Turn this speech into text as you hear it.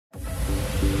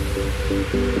Good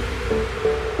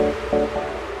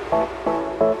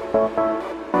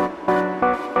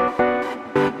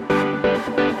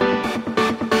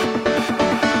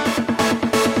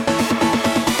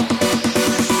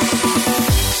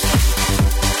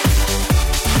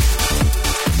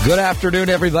afternoon,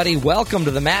 everybody. Welcome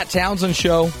to the Matt Townsend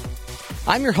Show.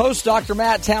 I'm your host, Dr.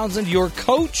 Matt Townsend, your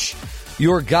coach,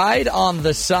 your guide on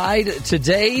the side.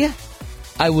 Today,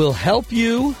 I will help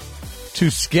you to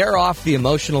scare off the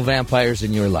emotional vampires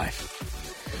in your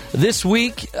life. This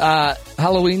week,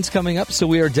 Halloween's coming up, so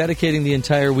we are dedicating the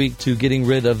entire week to getting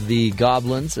rid of the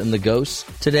goblins and the ghosts.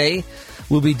 Today,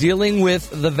 we'll be dealing with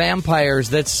the vampires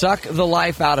that suck the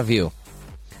life out of you.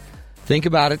 Think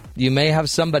about it. You may have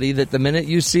somebody that the minute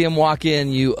you see them walk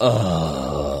in, you, hi,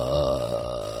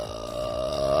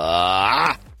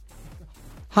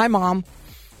 Mom.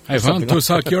 I want to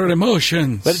suck your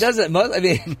emotions. But it doesn't, I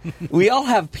mean, we all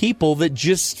have people that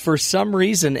just, for some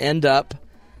reason, end up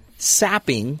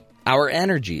sapping our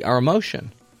energy, our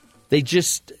emotion.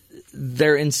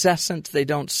 They're incessant. They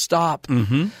don't stop.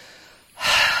 Mm-hmm.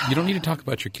 You don't need to talk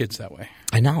about your kids that way.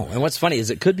 I know. And what's funny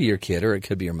is it could be your kid or it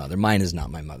could be your mother. Mine is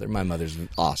not my mother. My mother's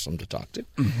awesome to talk to.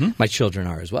 Mm-hmm. My children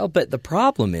are as well. But the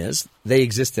problem is they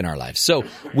exist in our lives. So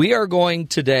we are going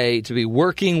today to be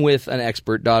working with an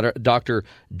expert. Dr.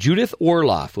 Judith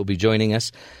Orloff will be joining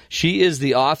us. She is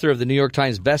the author of the New York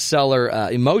Times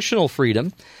bestseller, Emotional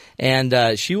Freedom.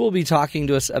 And she will be talking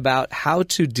to us about how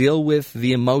to deal with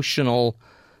the emotional,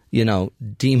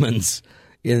 demons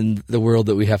in the world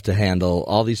that we have to handle,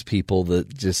 all these people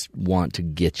that just want to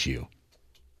get you.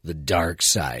 The dark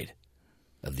side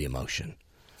of the emotion.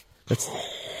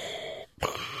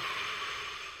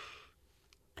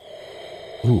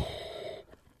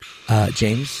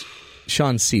 James,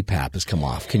 Sean's CPAP has come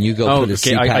off. Can you go put his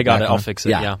CPAP back on? I got it. I'll fix it.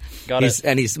 Yeah. Got it.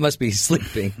 And he must be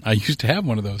sleeping. I used to have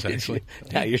one of those, actually.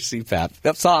 Yeah, your CPAP.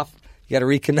 That's off. You got to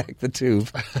reconnect the tube.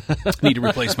 Need to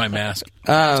replace my mask. It's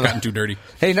gotten too dirty.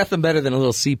 Hey, nothing better than a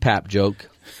little CPAP joke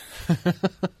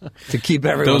to keep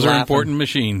everyone Those are laughing. important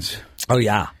machines. Oh,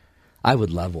 yeah. I would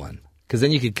love one. Because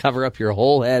then you could cover up your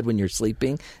whole head when you're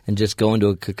sleeping and just go into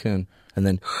a cocoon and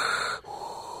then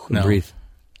breathe.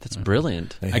 That's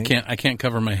brilliant. I can't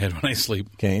cover my head when I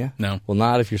sleep. Can you? No. Well,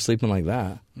 not if you're sleeping like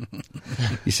that.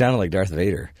 You sounded like Darth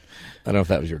Vader. I don't know if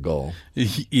that was your goal.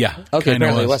 Yeah. Okay,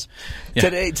 apparently it was.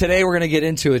 Yeah. Today we're going to get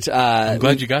into it. I'm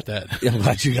glad you got that. I'm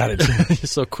glad you got it.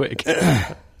 So quick.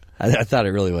 I thought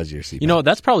it really was your CPAP.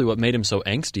 That's probably what made him so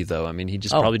angsty, though. I mean, he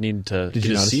just probably needed to get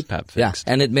his CPAP fixed. Yeah,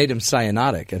 and it made him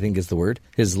cyanotic, I think is the word.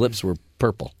 His lips were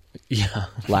purple. Yeah.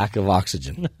 Lack of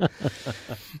oxygen.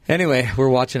 Anyway, we're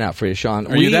watching out for you, Sean.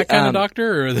 Are you that kind of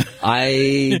doctor? Or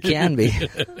I can be.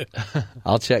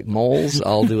 I'll check moles.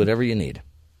 I'll do whatever you need.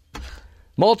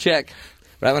 Mole check.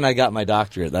 Right when I got my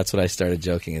doctorate, that's what I started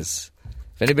joking is,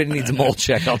 if anybody needs a mole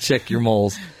check, I'll check your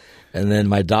moles. And then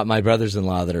my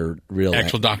brothers-in-law that are real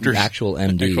actual doctors, actual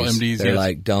MDs, they're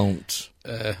like, don't.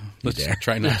 Let's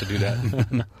try not to do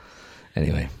that.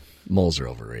 Anyway, moles are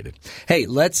overrated. Hey,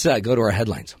 let's go to our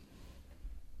headlines.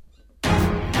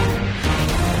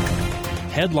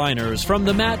 Headliners from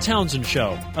the Matt Townsend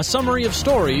Show, a summary of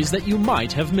stories that you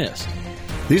might have missed.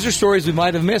 These are stories we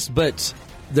might have missed, but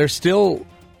they're still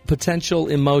potential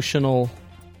emotional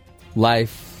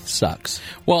life sucks.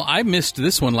 Well, I missed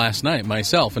this one last night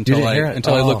myself until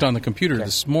I looked on the computer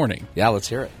this morning. Yeah, let's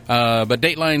hear it. But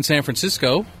Dateline San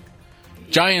Francisco,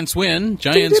 Giants win.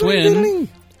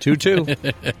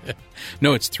 2-2.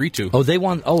 No, it's 3-2. Oh, they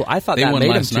won. Oh, I thought that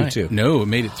made them 2-2. No, it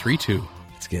made it 3-2.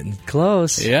 It's getting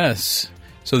close. Yes.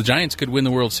 So the Giants could win the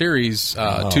World Series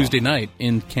Tuesday night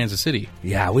in Kansas City.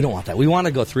 Yeah, we don't want that. We want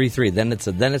to go 3-3. Then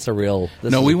it's a real.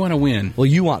 We want to win. Well,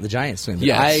 you want the Giants to win.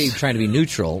 Yes. I, trying to be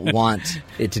neutral, want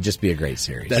it to just be a great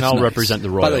series. And I'll represent the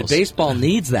Royals. By the way, baseball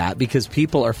needs that because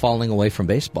people are falling away from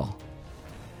baseball.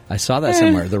 I saw that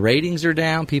somewhere. The ratings are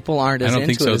down. People aren't as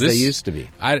into it as they used to be.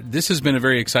 This has been a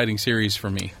very exciting series for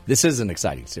me. This is an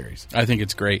exciting series. I think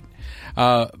it's great.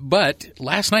 But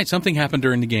last night something happened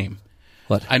during the game.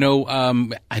 What? I know.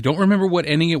 I don't remember what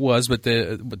inning it was, but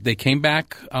they came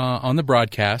back on the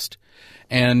broadcast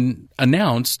and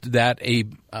announced that a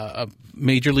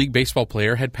Major League Baseball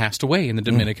player had passed away in the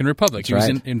Dominican Republic. He was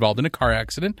involved in a car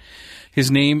accident.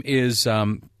 His name is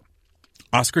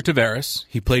Oscar Taveras.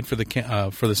 He played for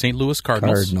the St. Louis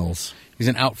Cardinals. He's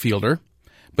an outfielder,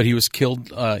 but he was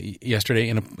killed yesterday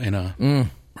in a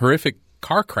horrific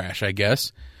car crash, I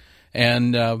guess,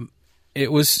 and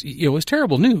it was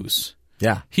terrible news.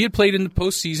 Yeah, he had played in the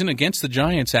postseason against the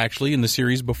Giants actually in the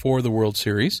series before the World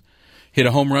Series, hit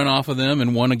a home run off of them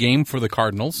and won a game for the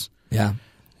Cardinals. Yeah,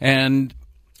 and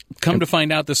come to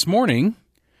find out this morning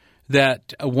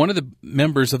that one of the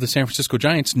members of the San Francisco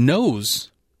Giants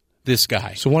knows this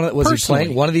guy. So was he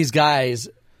playing? One of these guys,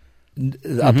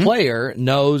 a player,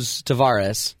 knows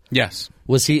Tavares. Yes.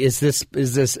 Is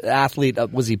this athlete?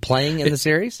 Was he playing in the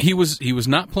series? He was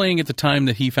not playing at the time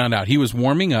that he found out. He was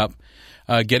warming up,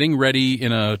 getting ready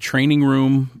in a training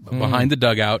room behind the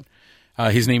dugout.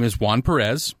 His name is Juan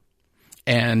Perez,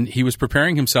 and he was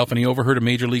preparing himself, and he overheard a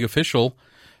major league official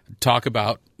talk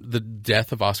about the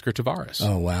death of Oscar Tavares.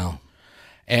 Oh, wow.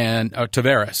 And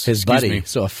Tavares. His buddy.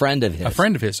 So a friend of his. A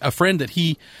friend of his. A friend that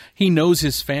he knows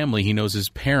his family. He knows his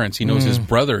parents. He knows his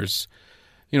brothers.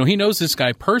 You know, he knows this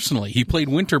guy personally. He played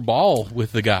winter ball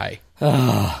with the guy.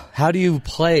 How do you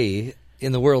play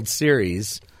in the World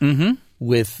Series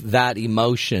with that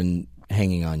emotion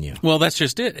hanging on you? Well, that's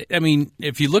just it. I mean,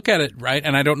 if you look at it, right,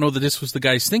 and I don't know that this was the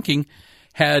guy's thinking,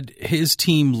 had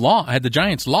the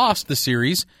Giants lost the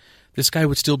series, this guy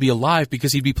would still be alive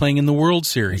because he'd be playing in the World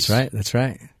Series. That's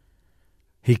right.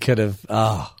 He could have,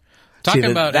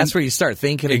 that's where you start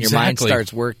thinking and your mind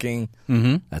starts working.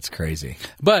 Mm-hmm. That's crazy.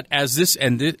 But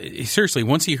seriously,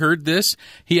 once he heard this,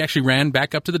 he actually ran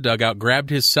back up to the dugout, grabbed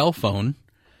his cell phone,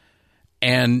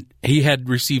 and he had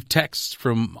received texts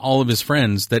from all of his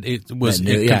friends that it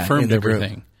confirmed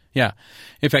everything. Group. Yeah.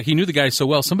 In fact, he knew the guy so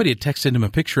well, somebody had texted him a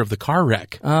picture of the car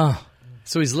wreck. Oh.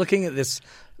 So he's looking at this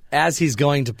as he's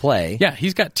going to play. Yeah,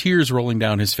 he's got tears rolling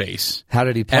down his face. How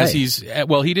did he play?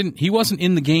 He wasn't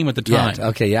in the game at the time. Yeah.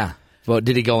 Okay, yeah. Well,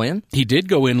 did he go in? He did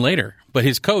go in later, but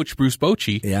his coach, Bruce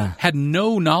Bochy, had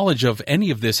no knowledge of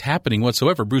any of this happening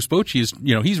whatsoever. Bruce Bochy is,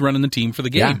 he's running the team for the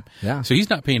game. Yeah. So he's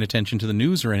not paying attention to the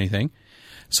news or anything.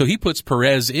 So he puts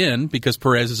Perez in because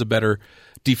Perez is a better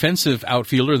defensive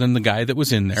outfielder than the guy that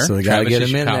was in there. So they got to get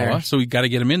him in there. So we got to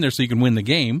get him in there so you can win the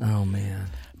game. Oh, man.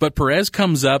 But Perez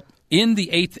comes up in the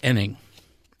 8th inning.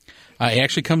 He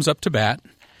actually comes up to bat,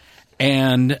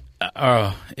 and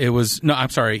he was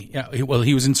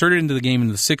inserted into the game in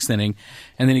the 6th inning,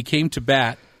 and then he came to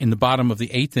bat in the bottom of the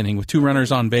 8th inning with 2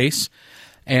 runners on base.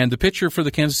 And the pitcher for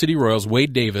the Kansas City Royals,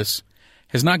 Wade Davis,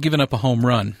 has not given up a home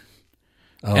run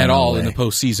at all in the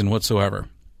postseason whatsoever.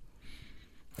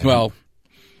 Well,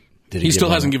 he still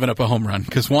hasn't given up a home run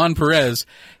because Juan Perez,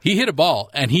 he hit a ball,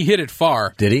 and he hit it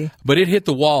far. Did he? But it hit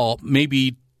the wall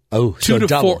maybe 2 to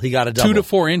 4. He got a double. 2 to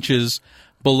 4 inches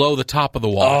below the top of the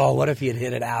wall. Oh, what if he had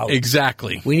hit it out?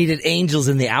 Exactly. We needed angels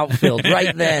in the outfield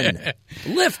right then.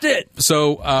 Lift it.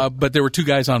 So, but there were 2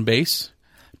 guys on base.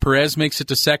 Perez makes it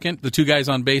to second. The 2 guys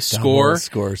on base score.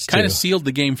 Scores kind of sealed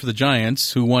the game for the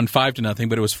Giants, who won 5-0,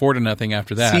 but it was 4-0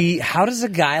 after that. See, how does a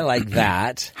guy like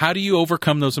that? How do you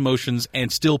overcome those emotions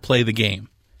and still play the game?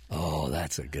 Oh,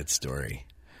 that's a good story.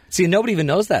 See, nobody even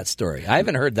knows that story. I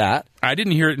haven't heard that. I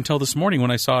didn't hear it until this morning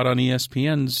when I saw it on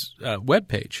ESPN's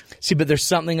webpage. See, but there's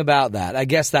something about that. I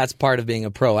guess that's part of being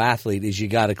a pro athlete is you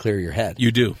got to clear your head.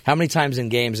 You do. How many times in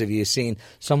games have you seen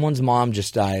someone's mom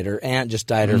just died or aunt just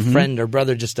died or friend or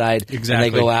brother just died? Exactly.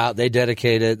 And they go out, they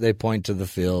dedicate it, they point to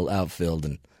the outfield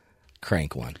and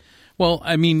crank one. Well,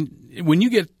 I mean, when you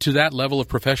get to that level of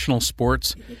professional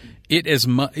sports, it is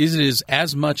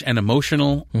as much an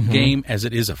emotional game as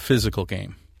it is a physical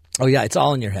game. Oh, yeah, it's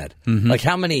all in your head. Mm-hmm. Like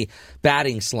how many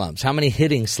batting slumps, how many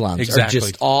hitting slumps are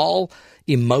just all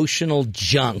emotional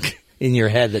junk in your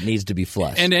head that needs to be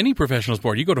flushed. And any professional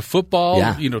sport. You go to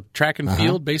football, track and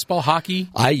field, baseball, hockey.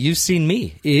 You've seen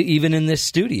me, even in this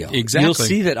studio. Exactly. You'll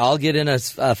see that I'll get in a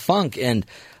funk, and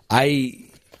I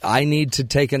need to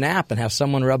take a nap and have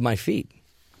someone rub my feet.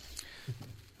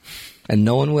 And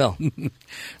no one will.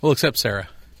 Well, except Sarah.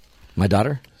 My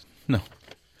daughter? No.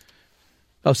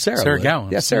 Oh, Sarah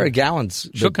Gowans. Yeah, Sarah Gowans.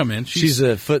 She'll come in. She's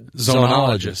a foot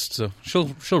zonologist, so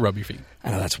she'll rub your feet.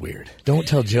 I know, that's weird. Don't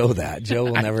tell Joe that. Joe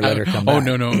will never let her come back.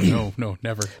 Oh, no,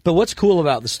 never. But what's cool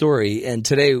about the story, and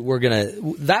today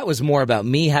that was more about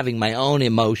me having my own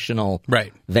emotional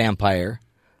vampire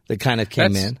that kind of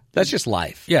came in. That's just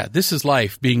life. Yeah, this is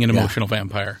life, being an emotional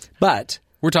vampire. But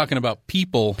we're talking about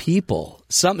people.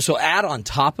 So add on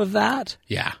top of that,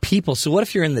 people. So what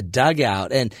if you're in the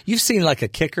dugout and you've seen like a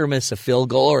kicker miss a field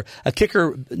goal or a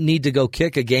kicker need to go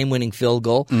kick a game-winning field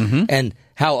goal, and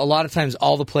how a lot of times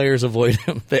all the players avoid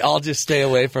him. They all just stay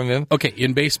away from him. Okay,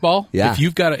 in baseball,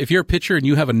 if you're a pitcher and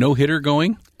you have a no-hitter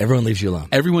going, everyone leaves you alone.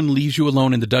 Everyone leaves you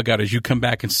alone in the dugout as you come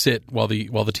back and sit while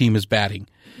the team is batting.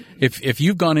 If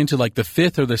you've gone into like the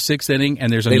 5th or the 6th inning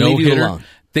and there's a no-hitter,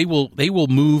 they will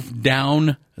move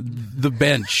down the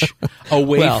bench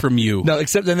away from you. No,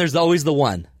 except then there's always the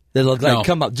one that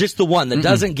come up, just the one that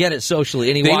doesn't get it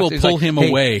socially, and they will pull him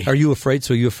away. Are you afraid?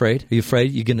 So are you afraid? Are you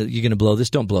afraid? You're gonna blow this?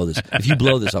 Don't blow this. If you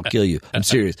blow this, I'll kill you. I'm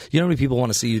serious. You know how many people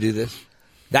want to see you do this?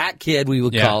 That kid we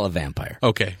would call a vampire.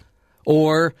 Okay.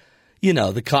 Or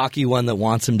the cocky one that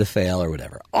wants him to fail or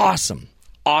whatever. Awesome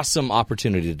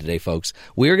opportunity today, folks.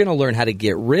 We're going to learn how to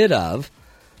get rid of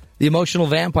the emotional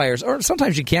vampires, or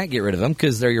sometimes you can't get rid of them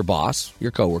because they're your boss, your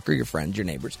coworker, your friends, your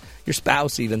neighbors, your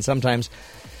spouse even sometimes.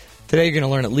 Today you're going to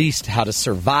learn at least how to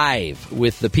survive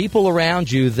with the people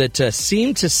around you that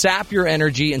seem to sap your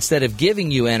energy instead of giving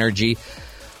you energy.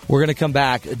 We're going to come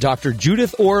back. Dr.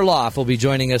 Judith Orloff will be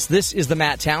joining us. This is the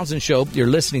Matt Townsend Show. You're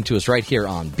listening to us right here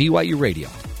on BYU Radio.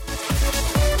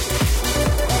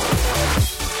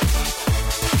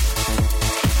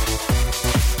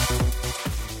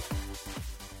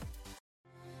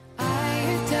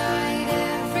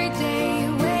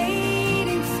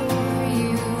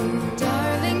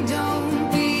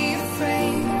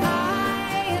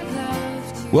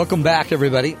 Welcome back,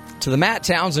 everybody, to the Matt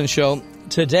Townsend Show.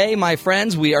 Today, my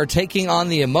friends, we are taking on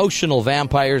the emotional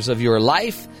vampires of your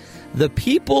life, the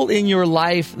people in your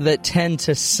life that tend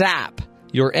to sap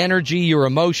your energy, your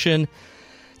emotion,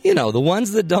 the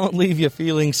ones that don't leave you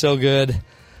feeling so good,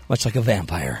 much like a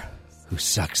vampire who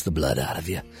sucks the blood out of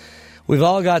you. We've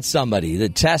all got somebody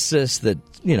that tests us, that,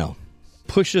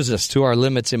 pushes us to our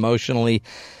limits emotionally.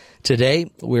 Today,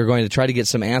 we're going to try to get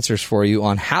some answers for you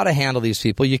on how to handle these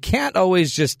people. You can't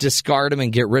always just discard them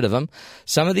and get rid of them.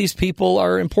 Some of these people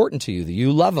are important to you.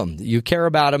 You love them. You care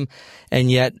about them. And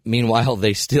yet, meanwhile,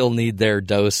 they still need their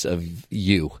dose of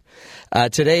you.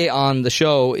 Today on the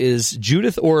show is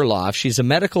Judith Orloff. She's a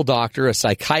medical doctor, a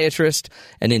psychiatrist,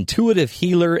 an intuitive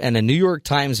healer, and a New York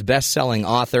Times best-selling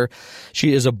author.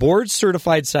 She is a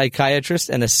board-certified psychiatrist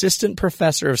and assistant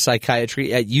professor of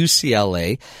psychiatry at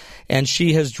UCLA. And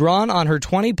she has drawn on her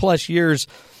 20-plus years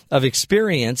of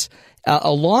experience,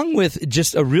 along with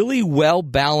just a really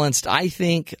well-balanced, I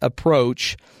think,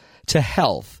 approach to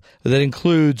health that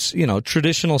includes,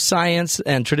 traditional science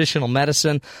and traditional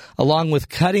medicine, along with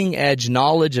cutting-edge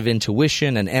knowledge of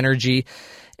intuition and energy.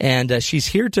 And she's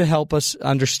here to help us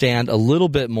understand a little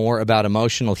bit more about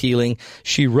emotional healing.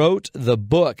 She wrote the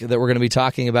book that we're going to be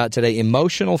talking about today,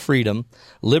 Emotional Freedom: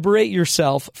 Liberate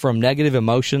Yourself from Negative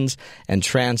Emotions and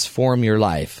Transform Your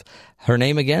Life. Her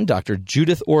name again, Dr.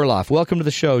 Judith Orloff. Welcome to the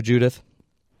show, Judith.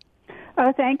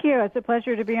 Oh, thank you. It's a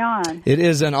pleasure to be on. It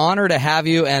is an honor to have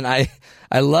you, and I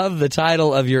love the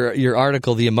title of your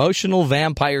article, The Emotional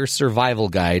Vampire Survival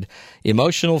Guide,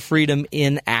 Emotional Freedom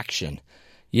in Action.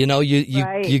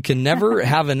 Right. You can never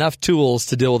have enough tools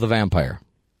to deal with a vampire.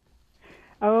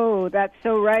 Oh, that's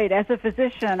so right. As a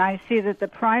physician, I see that the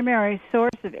primary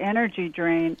source of energy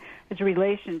drain is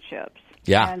relationships.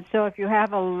 Yeah. And so if you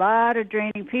have a lot of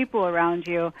draining people around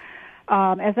you,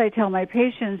 as I tell my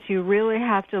patients, you really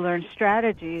have to learn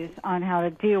strategies on how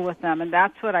to deal with them. And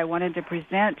that's what I wanted to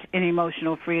present in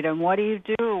Emotional Freedom. What do you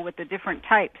do with the different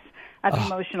types of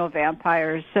emotional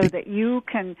vampires so that you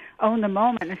can own the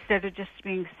moment instead of just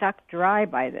being sucked dry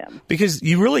by them? Because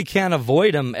you really can't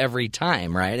avoid them every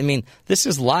time, right? I mean, this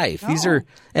is life. No. These are,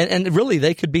 and really,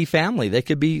 they could be family. They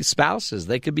could be spouses.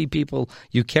 They could be people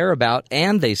you care about,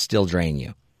 and they still drain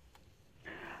you.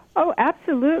 Oh,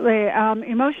 absolutely.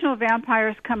 Emotional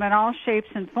vampires come in all shapes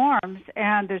and forms,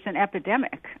 and there's an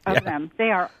epidemic of them. They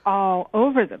are all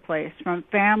over the place, from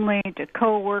family to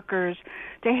coworkers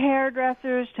to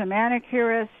hairdressers to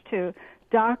manicurists to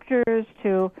doctors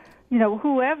to,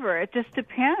 whoever. It just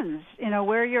depends,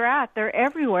 where you're at. They're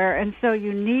everywhere, and so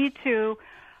you need to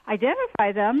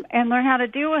identify them and learn how to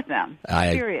deal with them.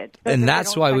 Period. And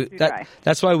that's why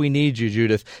we need you,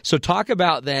 Judith. So talk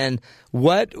about then,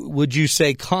 what would you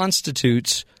say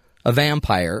constitutes a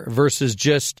vampire versus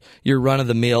just your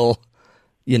run-of-the-mill,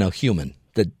 human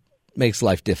that makes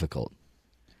life difficult?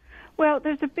 Well,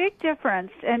 there's a big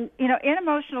difference. And, in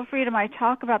Emotional Freedom, I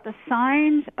talk about the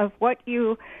signs of what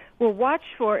you will watch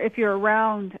for if you're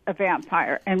around a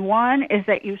vampire. And one is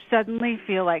that you suddenly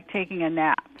feel like taking a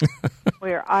nap,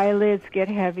 where your eyelids get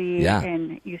heavy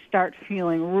and you start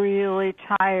feeling really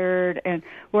tired, and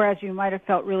whereas you might have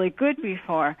felt really good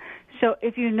before. So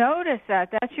if you notice that,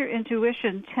 that's your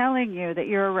intuition telling you that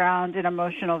you're around an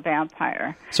emotional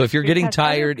vampire. So if you're getting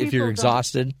tired, if you're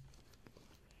exhausted...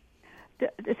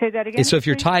 Say that again? So if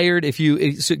you're tired, if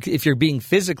you're being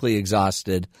physically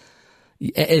exhausted,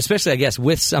 especially, I guess,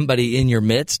 with somebody in your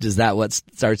midst, is that what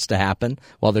starts to happen?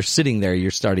 While they're sitting there, you're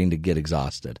starting to get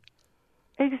exhausted.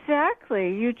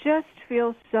 Exactly. You just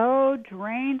feel so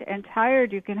drained and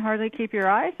tired you can hardly keep your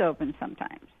eyes open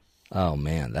sometimes. Oh,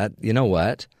 man. You know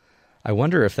what? I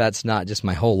wonder if that's not just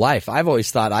my whole life. I've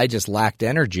always thought I just lacked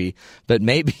energy, but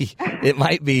maybe it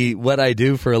might be what I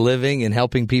do for a living and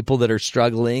helping people that are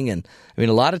struggling. And I mean,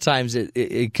 a lot of times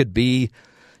it could be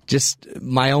just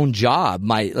my own job.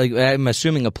 I'm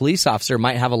assuming a police officer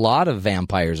might have a lot of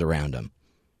vampires around him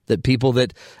that people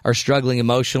that are struggling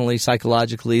emotionally,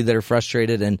 psychologically, that are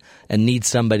frustrated and need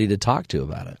somebody to talk to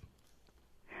about it.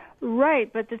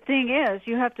 Right, but the thing is,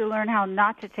 you have to learn how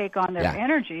not to take on their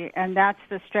energy, and that's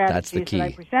the strategies that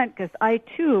I present, because I,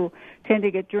 too, tend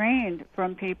to get drained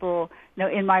from people,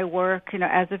 in my work,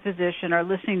 as a physician, or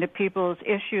listening to people's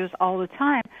issues all the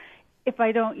time, if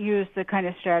I don't use the kind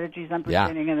of strategies I'm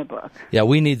presenting in the book. Yeah,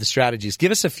 we need the strategies.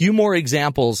 Give us a few more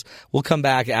examples. We'll come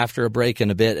back after a break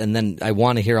in a bit, and then I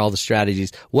want to hear all the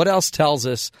strategies. What else tells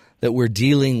us that we're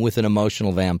dealing with an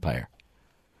emotional vampire?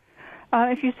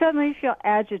 If you suddenly feel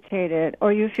agitated,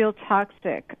 or you feel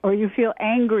toxic, or you feel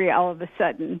angry all of a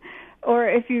sudden, or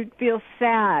if you feel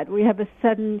sad, we have a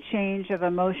sudden change of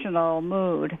emotional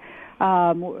mood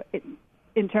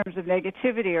in terms of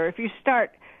negativity, or if you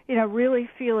start, really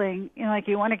feeling like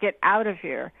you want to get out of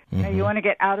here, you want to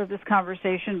get out of this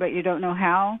conversation, but you don't know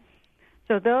how.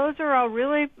 So those are all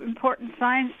really important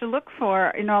signs to look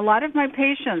for. A lot of my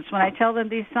patients, when I tell them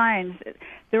these signs,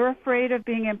 they're afraid of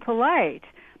being impolite.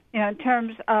 In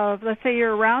terms of, let's say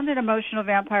you're around an emotional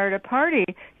vampire at a party,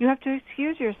 you have to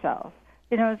excuse yourself.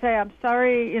 Say, I'm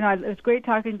sorry, it was great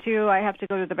talking to you, I have to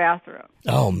go to the bathroom.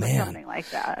 Oh, man. Something like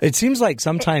that. It seems like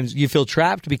sometimes you feel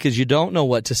trapped because you don't know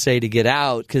what to say to get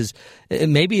out, because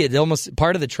maybe it almost,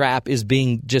 part of the trap is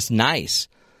being just nice.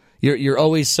 You're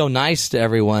always so nice to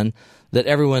everyone that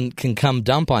everyone can come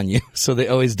dump on you, so they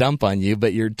always dump on you,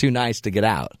 but you're too nice to get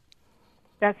out.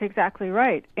 That's exactly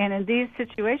right. And in these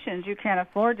situations, you can't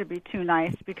afford to be too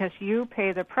nice because you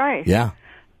pay the price. Yeah.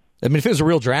 I mean, if it was a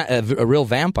real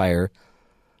vampire,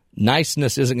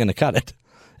 niceness isn't going to cut it.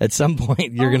 At some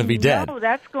point, you're going to be dead. No,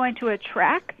 that's going to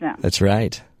attract them. That's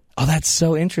right. Oh, that's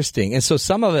so interesting. And so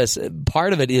some of us,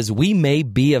 part of it is we may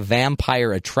be a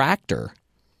vampire attractor.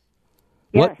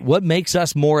 Yes. What makes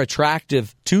us more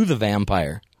attractive to the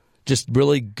vampire? Just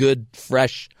really good,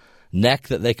 fresh neck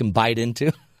that they can bite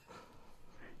into?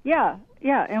 Yeah.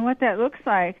 And what that looks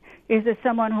like is that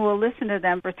someone who will listen to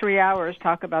them for 3 hours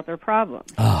talk about their problems.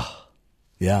 Oh,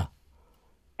 yeah.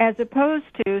 As opposed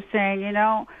to saying,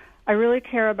 I really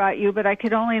care about you, but I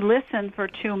could only listen for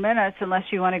 2 minutes unless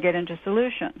you want to get into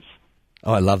solutions.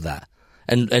 Oh, I love that.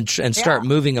 And start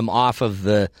moving them off of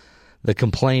the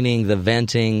complaining, the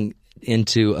venting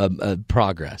into a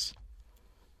progress.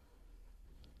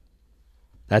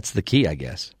 That's the key, I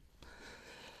guess.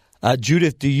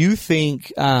 Judith, do you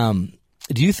think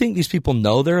these people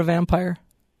know they're a vampire?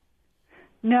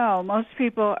 No, most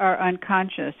people are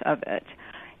unconscious of it.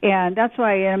 And that's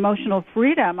why in Emotional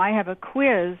Freedom, I have a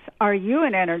quiz. Are you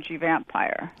an energy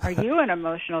vampire? Are you an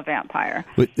emotional vampire?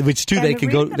 Which, too, they can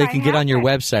get on your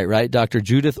website, right?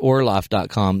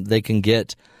 DrJudithOrloff.com. They can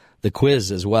get the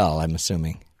quiz as well, I'm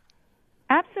assuming.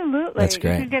 Absolutely. That's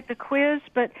great. You can get the quiz,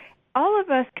 but all of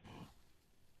us...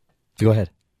 Go ahead.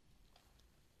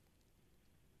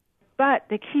 But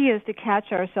the key is to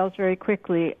catch ourselves very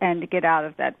quickly and to get out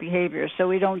of that behavior so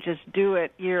we don't just do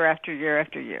it year after year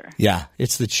after year. Yeah,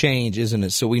 it's the change, isn't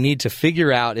it? So we need to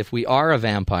figure out if we are a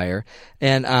vampire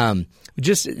and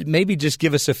just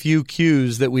give us a few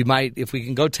cues that we might, if we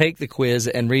can go take the quiz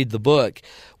and read the book,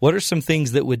 what are some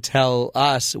things that would tell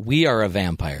us we are a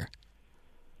vampire?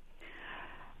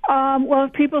 Well,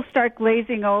 if people start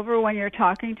glazing over when you're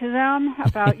talking to them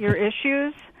about your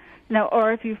issues,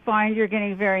 or if you find you're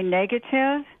getting very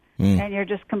negative and you're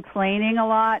just complaining a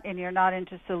lot and you're not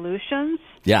into solutions.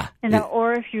 Yeah.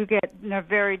 Or if you get in a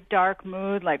very dark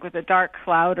mood, like with a dark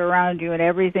cloud around you and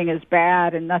everything is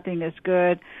bad and nothing is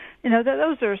good.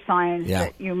 Those are signs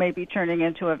that you may be turning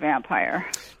into a vampire.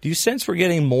 Do you sense we're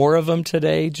getting more of them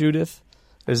today, Judith?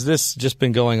 Has this just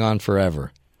been going on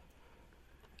forever?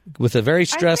 With a very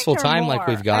stressful time like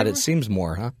we've got, it seems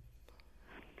more, huh?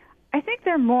 I think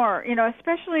there are more,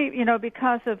 especially,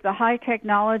 because of the high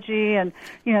technology and,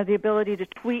 the ability to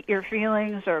tweet your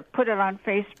feelings or put it on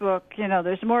Facebook.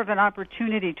 There's more of an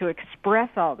opportunity to express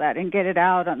all that and get it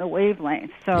out on the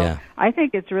wavelength. So I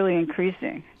think it's really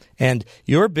increasing. And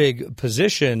your big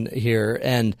position here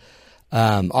and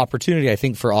opportunity, I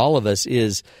think, for all of us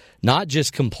is not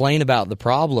just complain about the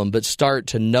problem, but start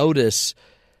to notice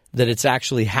that it's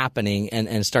actually happening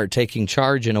and start taking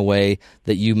charge in a way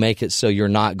that you make it so you're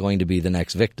not going to be the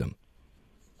next victim.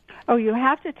 Oh, you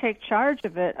have to take charge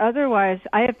of it. Otherwise,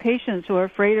 I have patients who are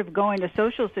afraid of going to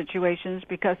social situations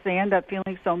because they end up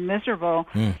feeling so miserable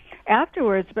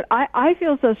afterwards. But I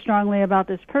feel so strongly about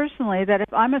this personally that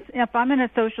if I'm in a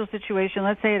social situation,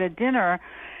 let's say at a dinner,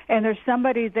 and there's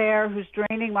somebody there who's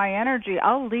draining my energy,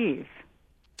 I'll leave.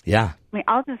 Yeah. I mean,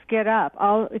 I'll just get up.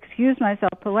 I'll excuse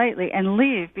myself politely and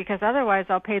leave because otherwise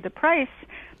I'll pay the price,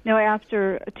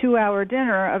 after a 2-hour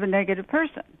dinner of a negative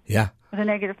person. Yeah. With a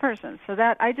negative person. So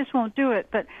that I just won't do it.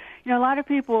 But a lot of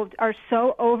people are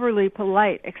so overly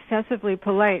polite, excessively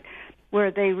polite,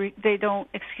 where they don't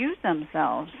excuse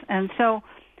themselves. And so,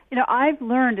 I've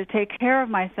learned to take care of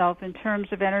myself in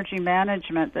terms of energy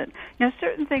management, that,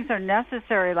 certain things are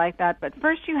necessary like that. But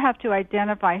first you have to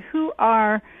identify who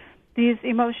are these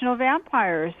emotional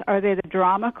vampires. Are they the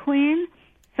drama queen?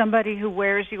 Somebody who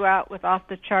wears you out with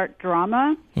off-the-chart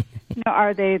drama?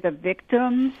 Are they the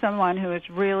victim? Someone who is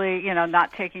really,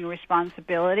 not taking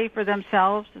responsibility for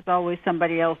themselves? It's always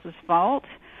somebody else's fault.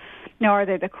 Are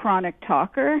they the chronic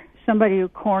talker? Somebody who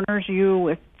corners you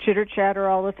with chitter-chatter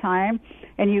all the time,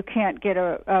 and you can't get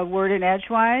a word in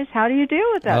edgewise? How do you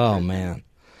deal with that? Oh, man.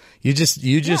 You just.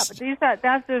 Yeah, but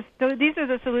these are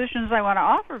the solutions I want to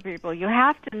offer people. You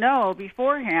have to know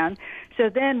beforehand, so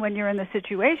then when you're in the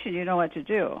situation, you know what to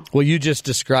do. Well, you just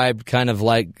described kind of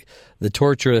like the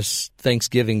torturous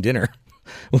Thanksgiving dinner.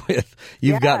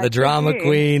 You've got the drama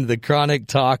queen, the chronic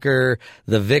talker,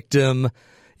 the victim,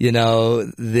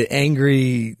 the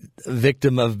angry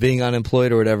victim of being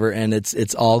unemployed or whatever, and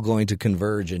it's all going to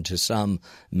converge into some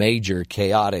major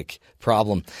chaotic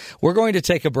problem. We're going to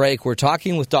take a break. We're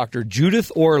talking with Dr.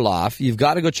 Judith Orloff. You've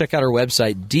got to go check out her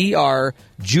website,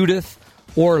 Judith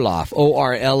Orloff,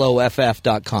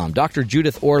 ORLOFF.com,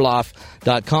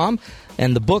 drjudithorloff.com,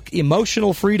 and the book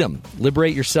Emotional Freedom,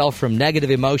 Liberate Yourself from Negative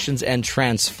Emotions and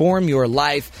Transform Your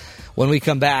Life. When we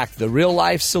come back, the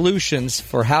real-life solutions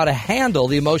for how to handle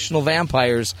the emotional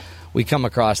vampires we come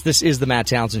across. This is the Matt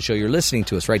Townsend Show. You're listening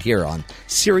to us right here on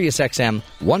Sirius XM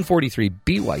 143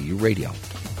 BYU Radio.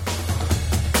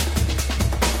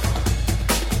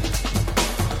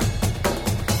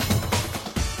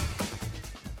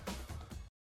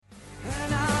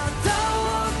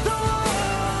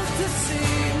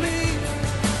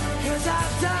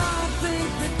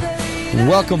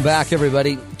 Welcome back,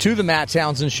 everybody, to the Matt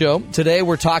Townsend Show. Today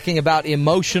we're talking about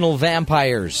emotional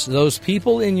vampires, those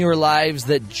people in your lives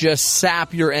that just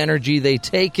sap your energy. They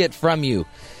take it from you.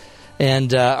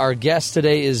 And our guest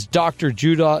today is Dr.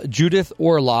 Judith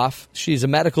Orloff. She's a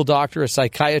medical doctor, a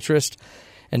psychiatrist,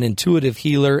 an intuitive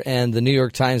healer, and the New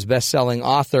York Times best-selling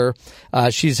author.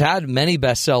 She's had many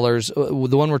bestsellers.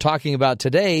 The one we're talking about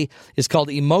today is called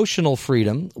Emotional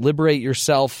Freedom, Liberate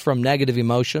Yourself from Negative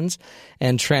Emotions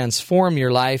and Transform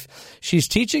Your Life. She's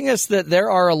teaching us that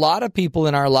there are a lot of people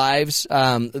in our lives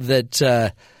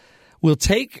that will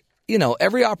take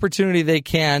every opportunity they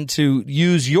can to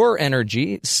use your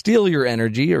energy, steal your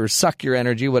energy, or suck your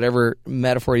energy, whatever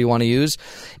metaphor you want to use.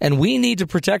 And we need to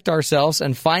protect ourselves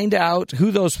and find out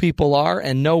who those people are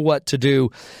and know what to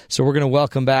do. So we're going to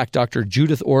welcome back Dr.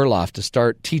 Judith Orloff to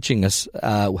start teaching us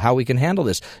how we can handle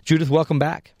this. Judith, welcome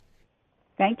back.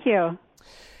 Thank you.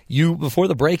 Before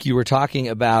the break, you were talking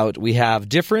about we have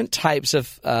different types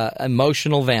of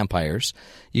emotional vampires.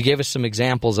 You gave us some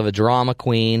examples of a drama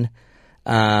queen,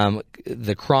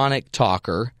 the chronic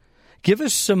talker. Give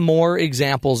us some more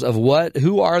examples of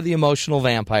who are the emotional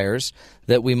vampires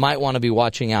that we might want to be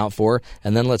watching out for,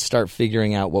 and then let's start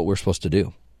figuring out what we're supposed to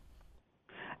do.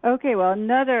 Okay, well,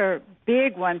 another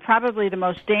big one, probably the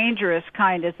most dangerous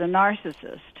kind, is the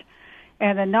narcissist.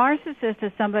 And the narcissist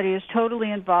is somebody who's totally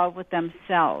involved with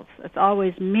themselves. It's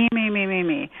always me, me, me, me,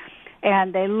 me.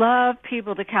 And they love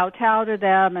people to kowtow to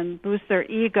them and boost their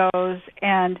egos,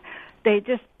 and they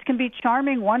just can be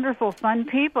charming, wonderful, fun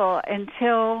people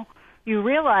until you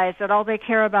realize that all they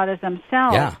care about is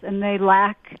themselves, and they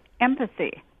lack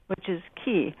empathy, which is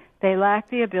key. They lack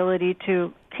the ability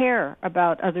to care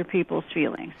about other people's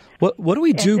feelings. What do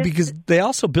we do? Because they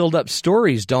also build up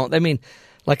stories, don't they? I mean,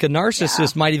 like a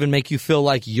narcissist might even make you feel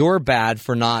like you're bad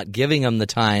for not giving them the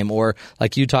time, or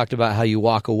like you talked about how you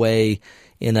walk away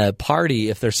in a party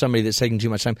if there's somebody that's taking too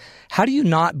much time. How do you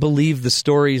not believe the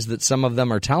stories that some of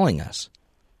them are telling us?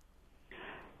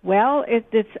 Well,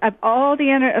 it's of all the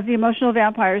emotional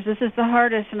vampires, this is the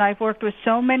hardest, and I've worked with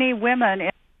so many women.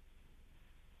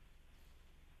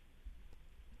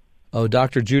 Oh,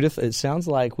 Dr. Judith, it sounds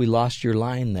like we lost your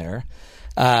line there.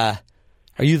 Are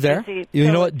you there?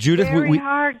 You know what, Judith? It's very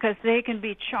hard because they can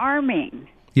be charming.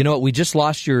 You know what? We just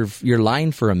lost your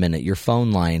line for a minute, your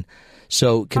phone line.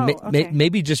 So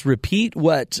maybe just repeat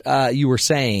what you were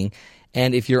saying.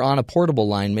 And if you're on a portable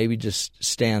line, maybe just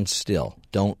stand still.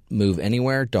 Don't move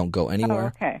anywhere. Don't go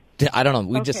anywhere. Oh, okay. I don't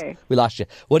know. We lost you.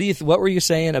 What were you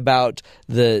saying about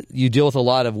you deal with a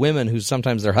lot of women who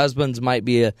sometimes their husbands might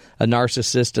be a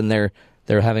narcissist and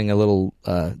they're having a little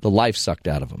the life sucked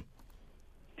out of them.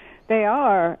 They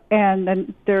are, and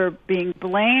then they're being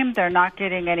blamed. They're not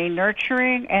getting any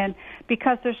nurturing, and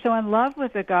because they're so in love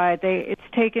with the guy, it's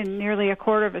taken nearly a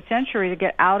quarter of a century to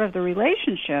get out of the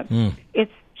relationship.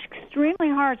 It's extremely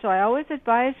hard. So I always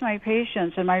advise my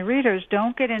patients and my readers,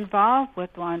 don't get involved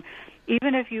with one.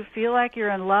 Even if you feel like you're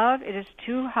in love, it is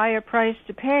too high a price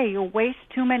to pay. You'll waste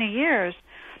too many years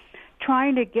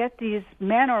trying to get these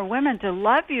men or women to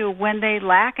love you when they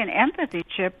lack an empathy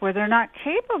chip, where they're not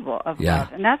capable of love.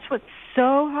 And that's what's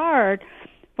so hard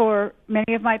for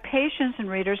many of my patients and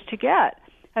readers to get.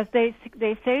 As they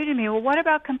say to me, well, what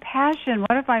about compassion?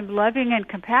 What if I'm loving and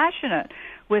compassionate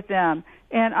with them?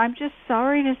 And I'm just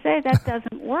sorry to say that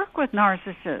doesn't work with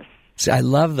narcissists. See, I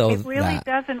love those. It really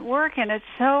doesn't work, and it's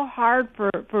so hard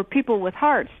for people with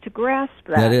hearts to grasp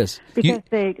that. That is. Because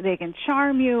they can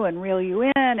charm you and reel you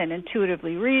in and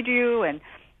intuitively read you, and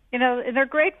they're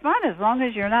great fun as long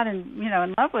as you're not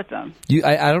in love with them.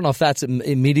 I don't know if that's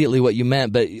immediately what you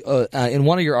meant, but in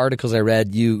one of your articles I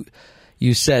read, you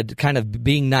said kind of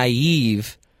being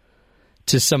naive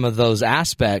to some of those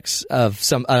aspects of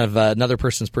another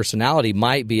person's personality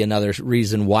might be another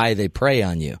reason why they prey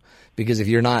on you. Because if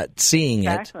you're not seeing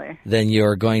it, then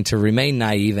you're going to remain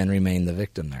naive and remain the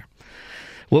victim there.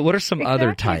 What are some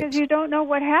other types? Because you don't know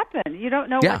what happened. You don't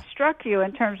know what struck you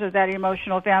in terms of that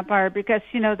emotional vampire, because,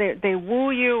 they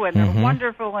woo you and they're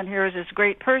wonderful, and here's this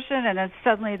great person, and then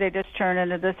suddenly they just turn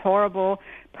into this horrible,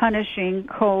 punishing,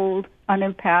 cold,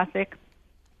 unempathic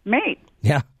mate.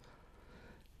 Yeah.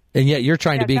 And yet you're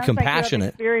trying to be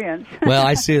compassionate. Like Well,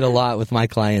 I see it a lot with my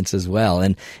clients as well.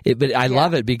 But I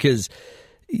love it because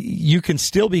you can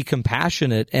still be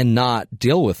compassionate and not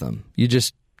deal with them. You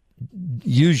just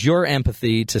use your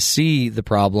empathy to see the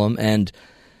problem and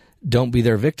don't be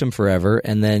their victim forever.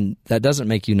 And then that doesn't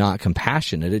make you not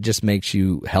compassionate. It just makes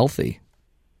you healthy.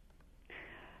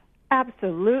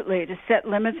 Absolutely, to set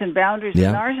limits and boundaries with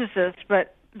narcissists.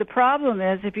 But the problem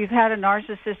is, if you've had a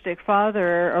narcissistic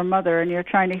father or mother and you're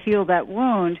trying to heal that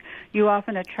wound, you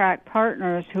often attract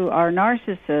partners who are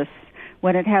narcissists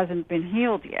when it hasn't been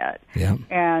healed yet. Yeah.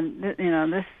 And,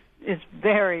 this is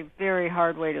very, very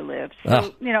hard way to live.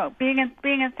 So, being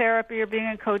in therapy or being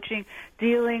in coaching,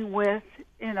 dealing with,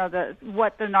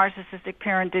 what the narcissistic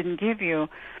parent didn't give you,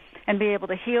 and be able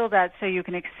to heal that so you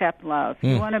can accept love.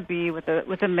 You want to be with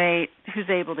a mate who's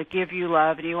able to give you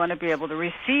love, and you want to be able to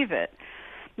receive it.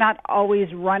 Not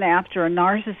always run after a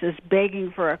narcissist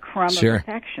begging for a crumb of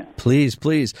affection. Please.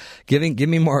 Give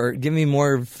me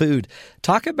more food.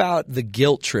 Talk about the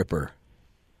guilt tripper.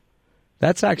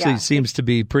 That's actually seems to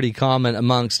be pretty common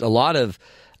amongst a lot of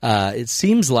it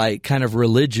seems like kind of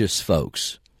religious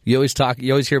folks. You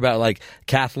always hear about like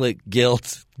Catholic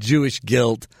guilt, Jewish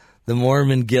guilt, the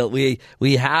Mormon guilt.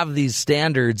 We have these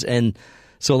standards, and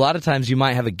so a lot of times you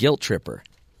might have a guilt tripper.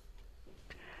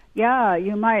 Yeah,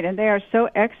 you might, and they are so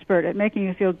expert at making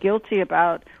you feel guilty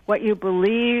about what you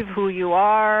believe, who you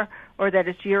are, or that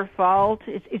it's your fault.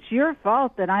 It's your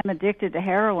fault that I'm addicted to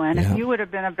heroin. Yeah. If you would have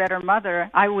been a better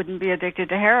mother, I wouldn't be addicted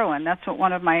to heroin. That's what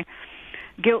one of my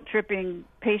guilt-tripping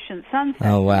patient sons said.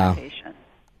 Oh, wow.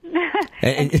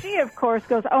 And she, of course,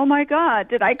 goes, oh, my God,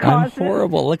 did I cause I'm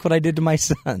horrible. Look what I did to my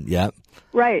son. Yep.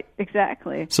 Right,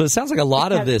 exactly. So it sounds like a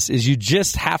lot of this is you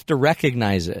just have to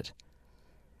recognize it.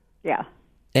 Yeah.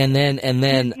 And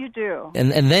then you do.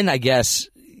 And then I guess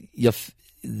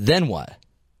then what?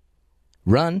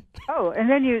 Run? Oh, and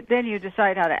then you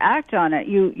decide how to act on it.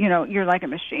 You're like a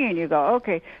machine. You go,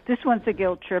 okay, this one's a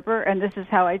guilt tripper, and this is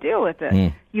how I deal with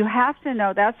it. You have to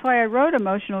know. That's why I wrote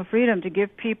Emotional Freedom, to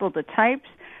give people the types,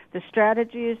 the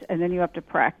strategies, and then you have to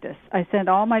practice. I send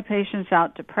all my patients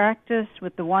out to practice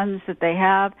with the ones that they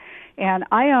have, and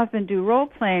I often do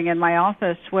role-playing in my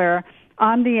office where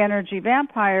I'm the energy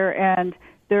vampire, and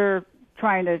they're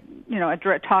trying to,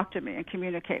 talk to me and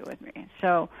communicate with me.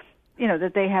 So,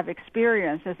 that they have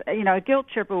experience. A guilt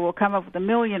tripper will come up with a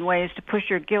million ways to push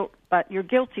your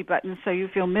guilty button so you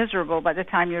feel miserable by the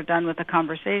time you're done with the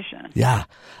conversation. Yeah.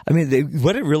 I mean,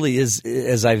 what it really is,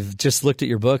 as I've just looked at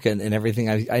your book and everything,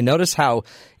 I notice how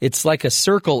it's like a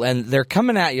circle, and they're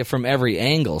coming at you from every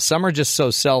angle. Some are just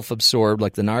so self-absorbed,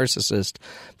 like the narcissist,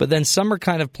 but then some are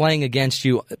kind of playing against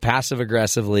you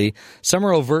passive-aggressively. Some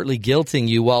are overtly guilting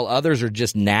you, while others are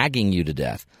just nagging you to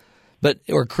death.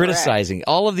 Or criticizing. Correct.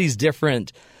 All of these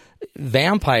different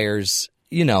vampires,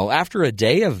 after a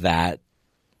day of that,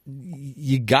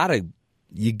 you gotta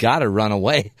run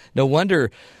away. No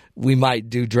wonder we might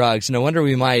do drugs. No wonder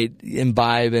we might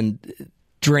imbibe and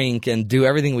drink and do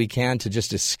everything we can to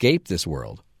just escape this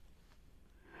world.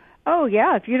 Oh,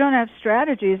 yeah. If you don't have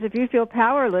strategies, if you feel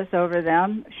powerless over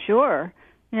them, sure.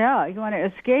 Yeah, you want to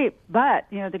escape. But,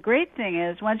 the great thing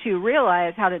is once you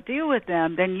realize how to deal with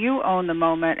them, then you own the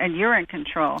moment and you're in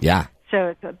control. Yeah. So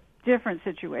it's a different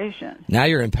situation. Now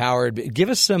you're empowered. Give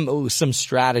us some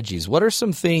strategies. What are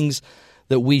some things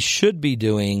that we should be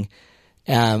doing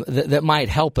that might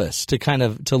help us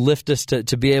to lift us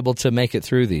to be able to make it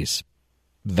through these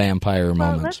vampire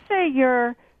moments? Let's say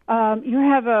you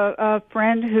have a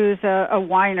friend who's a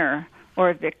whiner or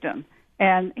a victim,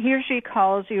 and he or she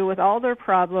calls you with all their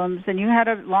problems, and you had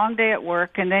a long day at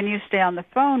work, and then you stay on the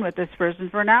phone with this person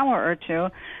for an hour or two,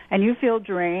 and you feel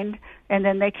drained, and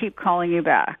then they keep calling you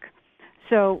back.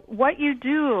 So what you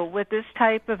do with this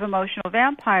type of emotional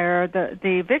vampire,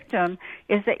 the victim,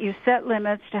 is that you set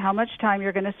limits to how much time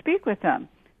you're going to speak with them.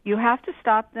 You have to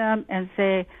stop them and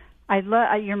say,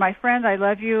 you're my friend, I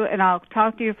love you, and I'll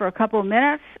talk to you for a couple of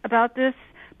minutes about this.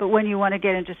 But when you want to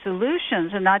get into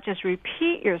solutions and not just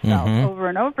repeat yourself over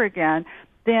and over again,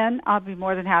 then I'll be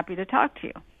more than happy to talk to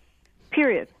you.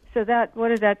 Period. So what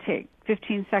did that take?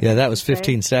 15 seconds? Yeah, that was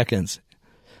 15 seconds.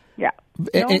 Yeah.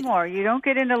 No more. You don't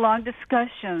get into long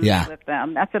discussions with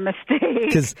them. That's a mistake.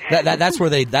 Because that's where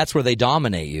they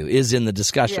dominate you, is in the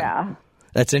discussion. Yeah.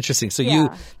 That's interesting. So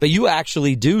you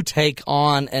actually do take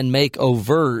on and make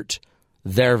overt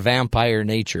their vampire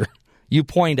nature. You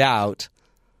point out.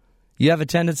 You have a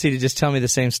tendency to just tell me the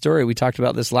same story. We talked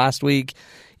about this last week.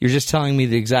 You're just telling me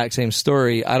the exact same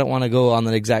story. I don't want to go on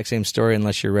the exact same story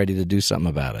unless you're ready to do something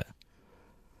about it.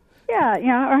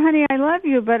 Yeah, or honey, I love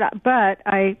you, but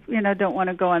I, don't want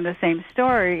to go on the same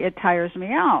story. It tires me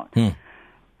out.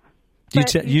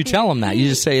 You tell them that. You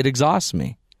just say it exhausts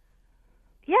me.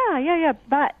 Yeah.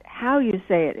 But how you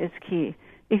say it is key.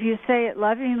 If you say it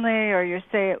lovingly or you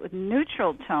say it with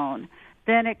neutral tone,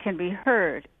 then it can be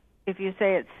heard. If you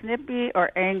say it's snippy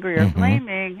or angry or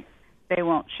blaming, they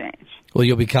won't change. Well,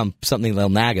 you'll become something they'll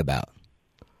nag about.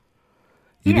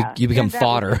 You become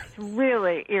fodder.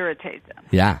 Really irritate them.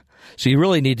 Yeah. So you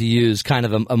really need to use kind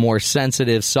of a more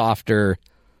sensitive, softer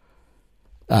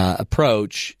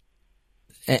approach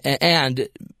and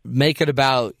make it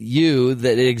about you,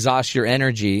 that it exhausts your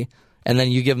energy, and then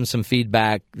you give them some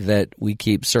feedback that we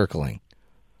keep circling.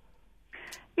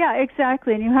 Yeah,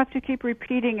 exactly. And you have to keep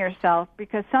repeating yourself,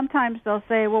 because sometimes they'll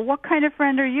say, well, what kind of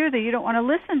friend are you that you don't want to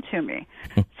listen to me?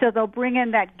 So they'll bring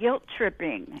in that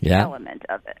guilt-tripping element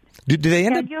of it. Do they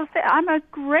end up... And you'll say, I'm a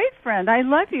great friend. I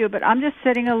love you, but I'm just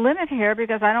setting a limit here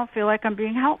because I don't feel like I'm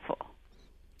being helpful.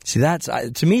 See,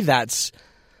 to me, that's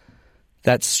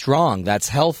strong. That's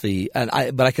healthy.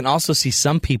 But I can also see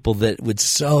some people that would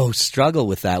so struggle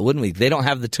with that, wouldn't we? They don't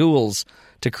have the tools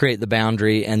to create the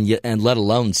boundary and let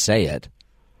alone say it.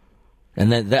 And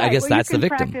then I guess that's the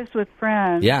victim. You can practice with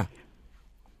friends. Yeah.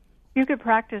 You could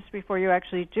practice before you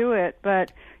actually do it,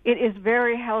 but it is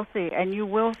very healthy, and you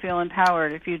will feel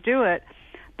empowered if you do it.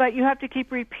 But you have to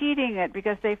keep repeating it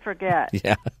because they forget.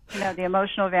 Yeah. The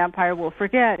emotional vampire will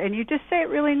forget. And you just say it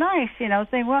really nice,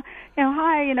 saying, well,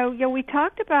 hi, we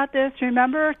talked about this.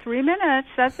 Remember, 3 minutes,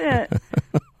 that's it.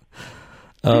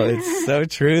 Oh, it's so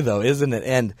true, though, isn't it?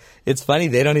 And it's funny,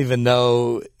 they don't even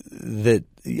know that.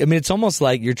 I mean, it's almost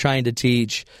like you're trying to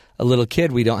teach a little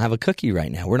kid, we don't have a cookie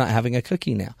right now. We're not having a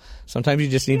cookie now. Sometimes you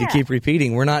just need to keep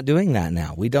repeating, we're not doing that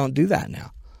now. We don't do that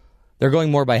now. They're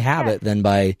going more by habit than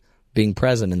by being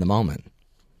present in the moment.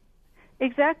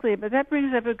 Exactly, but that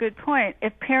brings up a good point.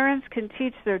 If parents can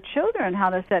teach their children how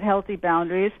to set healthy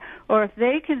boundaries, or if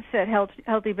they can set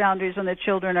healthy boundaries when the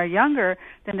children are younger,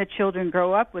 then the children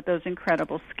grow up with those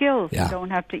incredible skills and don't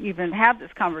have to even have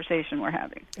this conversation we're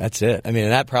having. That's it. I mean,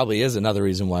 that probably is another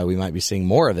reason why we might be seeing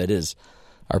more of it, is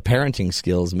our parenting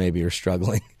skills maybe are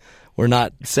struggling. We're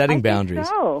not setting boundaries.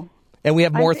 So. And we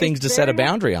have more things to set a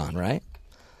boundary on, right?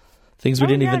 Things we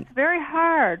didn't even... It's very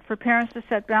hard for parents to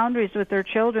set boundaries with their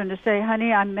children, to say,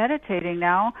 honey, I'm meditating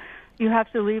now. You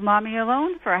have to leave mommy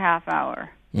alone for a half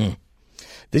hour.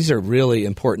 These are really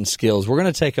important skills. We're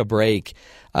going to take a break.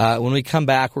 When we come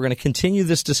back, we're going to continue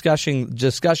this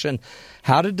discussion,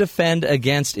 how to defend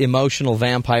against emotional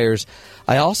vampires.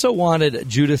 I also wanted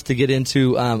Judith to get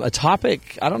into a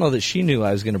topic. I don't know that she knew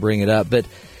I was going to bring it up, but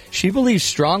she believes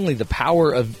strongly the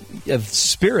power of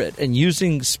spirit and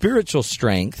using spiritual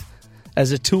strength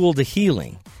as a tool to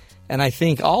healing. And I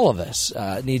think all of us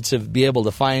need to be able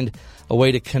to find a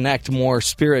way to connect more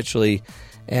spiritually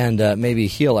and maybe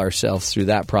heal ourselves through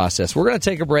that process. We're going to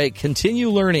take a break, continue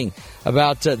learning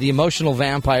about the emotional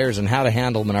vampires and how to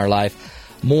handle them in our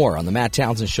life. More on the Matt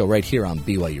Townsend Show right here on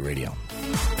BYU Radio.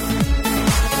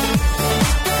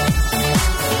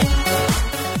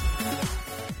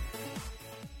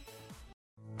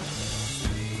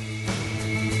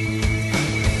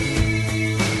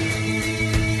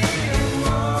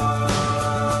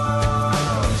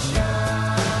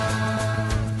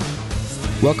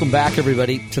 Welcome back,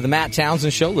 everybody, to the Matt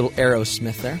Townsend Show. Little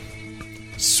Aerosmith there.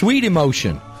 Sweet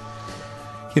emotion.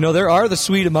 There are the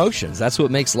sweet emotions. That's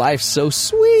what makes life so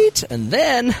sweet. And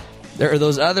then There are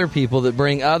those other people that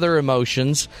bring other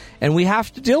emotions, and we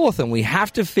have to deal with them. We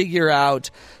have to figure out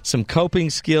some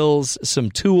coping skills, some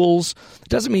tools. It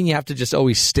doesn't mean you have to just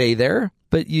always stay there,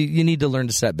 but you need to learn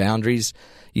to set boundaries.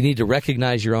 You need to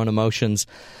recognize your own emotions.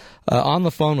 On the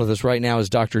phone with us right now is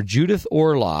Dr. Judith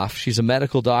Orloff. She's a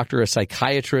medical doctor, a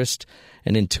psychiatrist,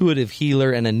 an intuitive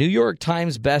healer, and a New York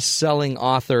Times best-selling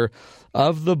author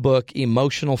of the book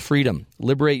Emotional Freedom.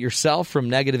 Liberate yourself from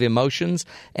negative emotions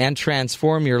and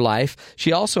transform your life.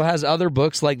 She also has other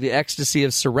books like The Ecstasy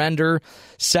of Surrender,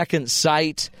 Second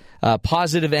Sight,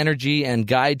 Positive Energy, and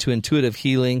Guide to Intuitive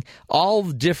Healing, all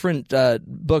different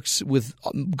books with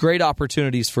great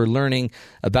opportunities for learning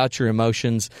about your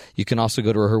emotions. You can also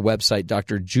go to her website,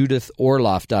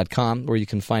 drjudithorloff.com, where you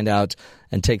can find out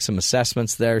and take some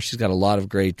assessments there. She's got a lot of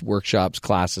great workshops,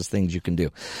 classes, things you can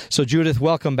do. So, Judith,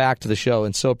 welcome back to the show,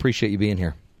 and so appreciate you being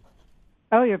here.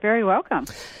 Oh, you're very welcome.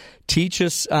 Teach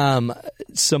us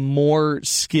some more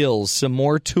skills, some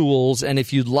more tools, and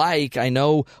if you'd like, I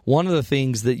know one of the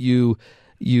things that you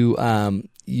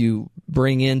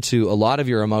bring into a lot of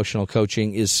your emotional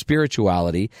coaching is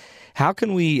spirituality. How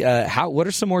can we? What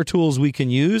are some more tools we can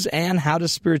use, and how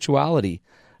does spirituality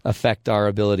affect our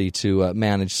ability to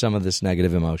manage some of this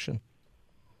negative emotion?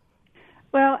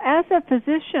 Well, as a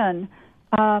physician,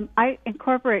 I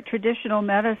incorporate traditional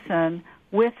medicine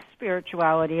with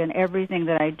spirituality in everything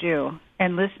that I do,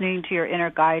 and listening to your inner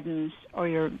guidance or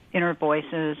your inner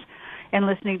voices, and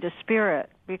listening to spirit,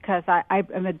 because I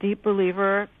am a deep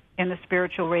believer in the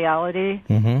spiritual reality,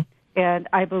 and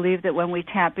I believe that when we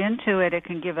tap into it, it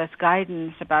can give us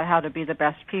guidance about how to be the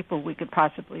best people we could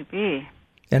possibly be.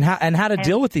 And how to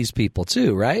deal with these people,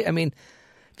 too, right? I mean,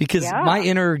 because my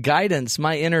inner guidance,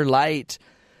 my inner light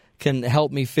can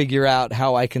help me figure out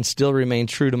how I can still remain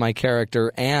true to my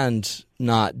character and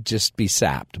not just be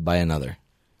sapped by another.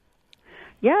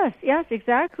 Yes,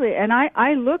 exactly. And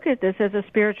I look at this as a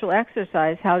spiritual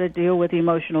exercise, how to deal with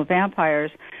emotional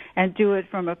vampires, and do it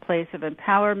from a place of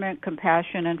empowerment,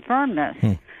 compassion, and firmness.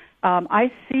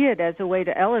 I see it as a way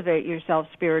to elevate yourself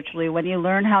spiritually when you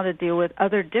learn how to deal with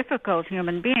other difficult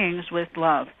human beings with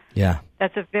love. Yeah.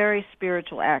 That's a very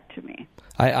spiritual act to me.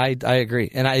 I agree.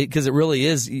 And because it really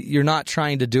is, you're not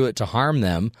trying to do it to harm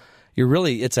them.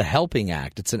 It's a helping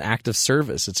act. It's an act of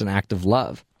service. It's an act of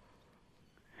love.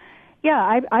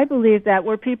 Yeah, I believe that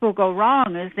where people go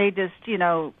wrong is they just,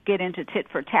 get into tit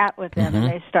for tat with them, and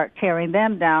they start tearing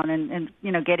them down and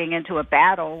getting into a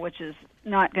battle, which is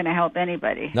not going to help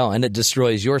anybody. No, and it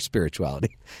destroys your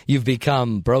spirituality. You've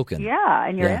become broken. Yeah,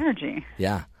 and your energy.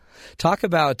 Yeah. Talk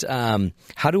about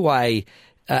how do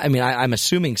I'm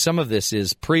assuming some of this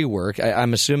is pre-work.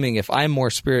 I'm assuming if I'm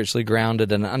more spiritually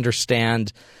grounded and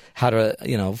understand how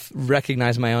to,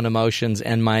 recognize my own emotions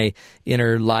and my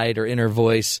inner light or inner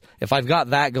voice, if I've got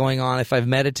that going on, if I've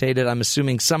meditated, I'm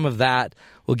assuming some of that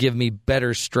will give me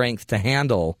better strength to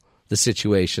handle the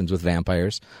situations with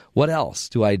vampires. What else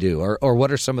do I do, or what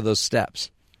are some of those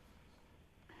steps?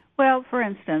 Well, for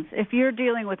instance, if you're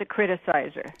dealing with a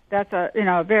criticizer, that's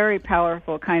a very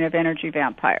powerful kind of energy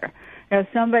vampire.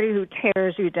 Somebody who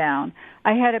tears you down.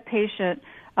 I had a patient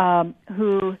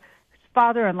whose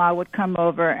father-in-law would come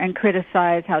over and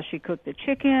criticize how she cooked the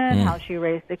chicken, how she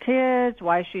raised the kids,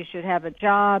 why she should have a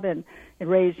job and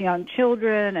raise young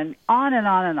children, and on and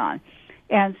on and on.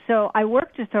 And so I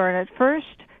worked with her, and at first,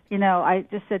 I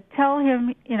just said, tell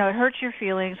him, it hurts your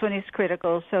feelings when he's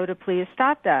critical, so to please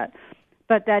stop that.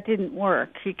 But that didn't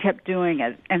work. He kept doing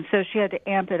it, and so she had to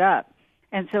amp it up.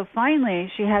 And so finally,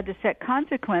 she had to set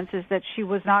consequences that she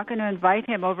was not going to invite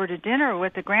him over to dinner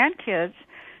with the grandkids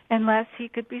unless he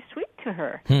could be sweet to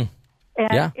her. And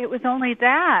it was only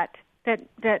that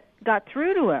got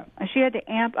through to him. She had to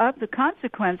amp up the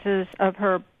consequences of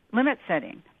her limit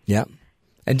setting. Yeah,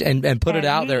 and put it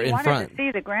out there in front. He wanted to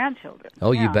see the grandchildren.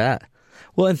 Oh, you bet.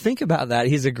 Well, and think about that.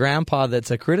 He's a grandpa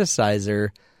that's a criticizer.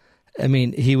 I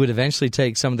mean, he would eventually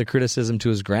take some of the criticism to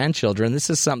his grandchildren. This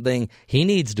is something he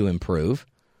needs to improve.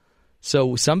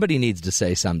 So somebody needs to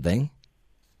say something.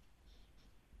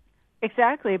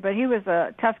 Exactly, but he was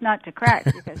a tough nut to crack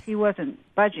because he wasn't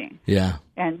budging. Yeah.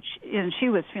 And she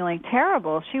was feeling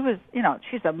terrible. She was,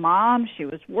 she's a mom. She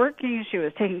was working. She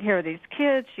was taking care of these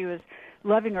kids. She was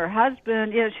loving her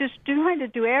husband. She was trying to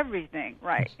do everything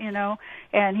right,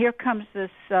 And here comes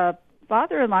this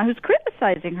father-in-law who's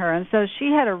criticizing her, and so she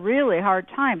had a really hard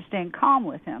time staying calm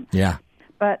with him. Yeah.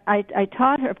 But I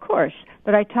taught her, of course,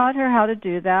 how to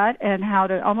do that and how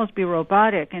to almost be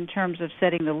robotic in terms of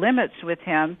setting the limits with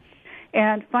him,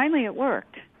 and finally it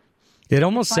worked. It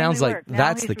almost sounds like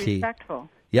that's the key. Respectful.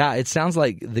 Yeah, it sounds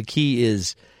like the key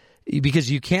is because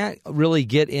you can't really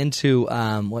get into,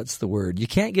 what's the word? You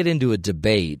can't get into a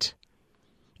debate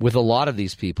with a lot of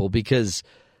these people because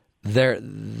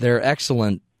they're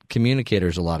excellent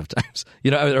communicators a lot of times,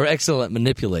 or excellent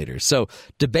manipulators. So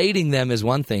debating them is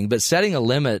one thing, but setting a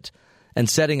limit and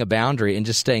setting a boundary and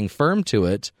just staying firm to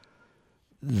it,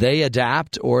 they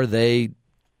adapt or they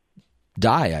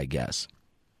die, I guess,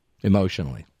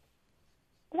 emotionally.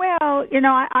 Well,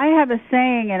 I have a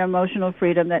saying in emotional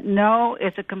freedom that no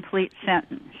is a complete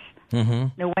sentence.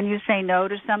 Mm-hmm. When you say no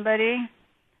to somebody,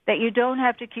 that you don't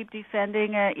have to keep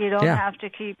defending it, you don't have to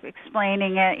keep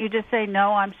explaining it. You just say,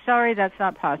 no, I'm sorry, that's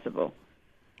not possible.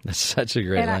 That's such a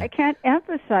great line. I can't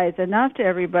emphasize enough to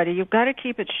everybody, you've got to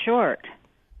keep it short.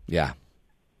 Yeah.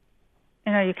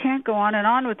 You can't go on and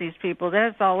on with these people. Then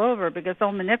it's all over because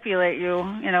they'll manipulate you,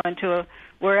 into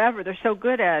wherever. They're so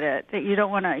good at it that you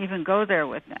don't want to even go there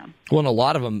with them. Well, and a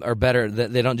lot of them are better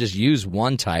that they don't just use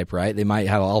one type, right? They might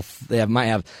have might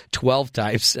have 12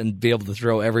 types and be able to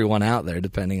throw everyone out there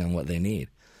depending on what they need.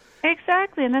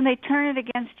 Exactly, and then they turn it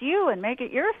against you and make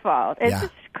it your fault. It's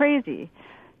just crazy.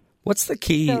 What's the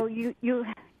key? So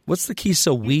What's the key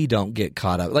so we don't get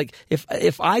caught up? Like,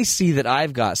 if I see that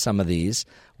I've got some of these,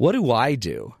 what do I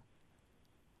do?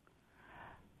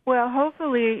 Well,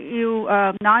 hopefully you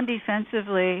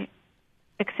non-defensively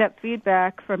accept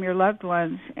feedback from your loved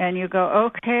ones, and you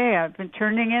go, okay, I've been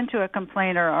turning into a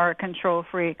complainer or a control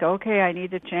freak. Okay, I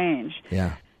need to change.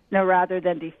 Yeah. No, rather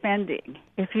than defending.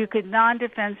 If you could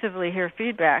non-defensively hear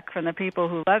feedback from the people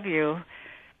who love you,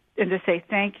 and to say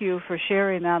thank you for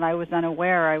sharing that, I was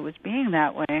unaware I was being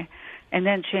that way, and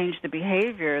then change the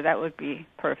behavior, that would be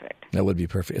perfect. That would be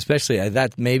perfect. Especially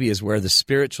that maybe is where the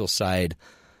spiritual side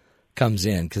comes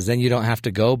in, because then you don't have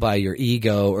to go by your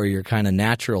ego or your kind of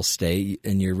natural state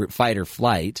in your fight or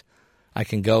flight. I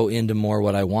can go into more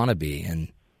what I want to be and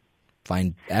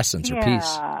find essence or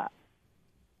peace.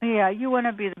 Yeah, you want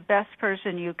to be the best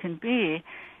person you can be.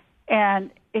 And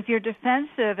if you're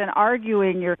defensive and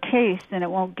arguing your case, then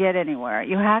it won't get anywhere.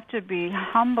 You have to be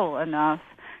humble enough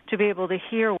to be able to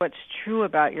hear what's true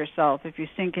about yourself if you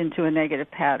sink into a negative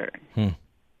pattern.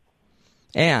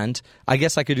 And I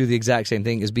guess I could do the exact same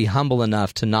thing, is be humble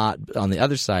enough to not, on the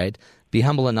other side, be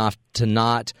humble enough to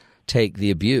not take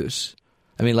the abuse.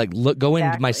 I mean, go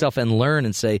into myself and learn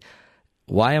and say,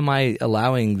 why am I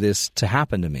allowing this to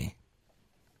happen to me?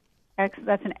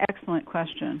 That's an excellent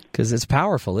question. Because it's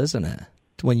powerful, isn't it?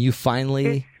 When you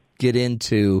finally get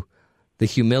into the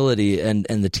humility and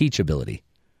the teachability.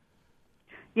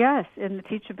 Yes, and the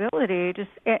teachability,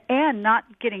 and not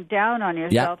getting down on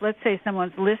yourself. Yeah. Let's say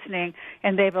someone's listening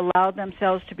and they've allowed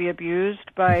themselves to be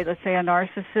abused by, let's say, a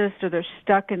narcissist, or they're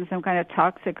stuck in some kind of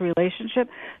toxic relationship.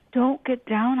 Don't get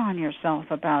down on yourself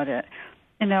about it.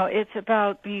 It's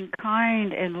about being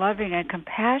kind and loving and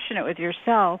compassionate with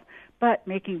yourself, but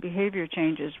making behavior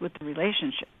changes with the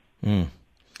relationship.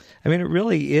 I mean, it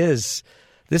really is.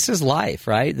 This is life,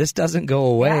 right? This doesn't go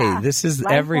away. Yeah. This is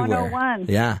life everywhere. 101.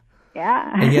 Yeah.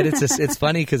 Yeah. And yet it's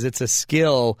funny because it's a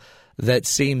skill that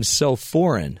seems so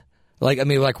foreign. Like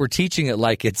we're teaching it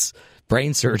like it's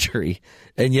brain surgery,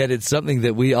 and yet it's something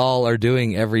that we all are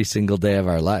doing every single day of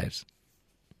our lives.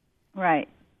 Right.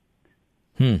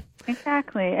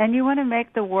 Exactly. And you want to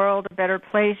make the world a better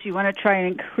place. You want to try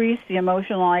and increase the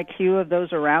emotional IQ of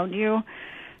those around you,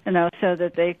 so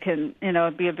that they can,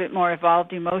 be a bit more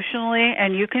evolved emotionally.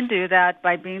 And you can do that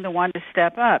by being the one to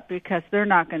step up, because they're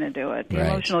not going to do it. The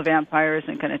emotional vampire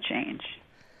isn't going to change.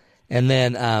 And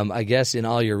then I guess in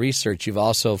all your research, you've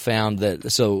also found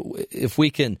that, so if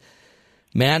we can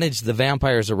manage the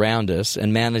vampires around us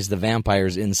and manage the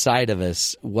vampires inside of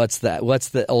us, what's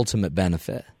the ultimate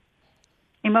benefit?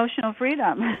 Emotional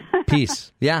freedom.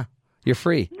 Peace. Yeah, you're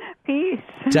free. Peace.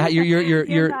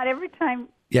 You're not every time.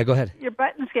 Yeah, go ahead. Your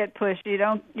buttons get pushed, you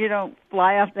don't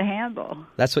fly off the handle.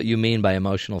 That's what you mean by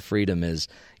emotional freedom, is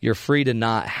you're free to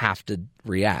not have to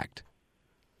react.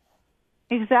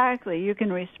 Exactly. You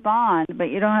can respond,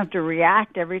 but you don't have to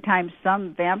react every time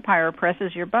some vampire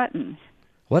presses your buttons.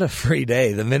 What a free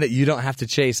day. The minute you don't have to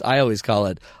chase, I always call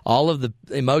it, all of the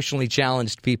emotionally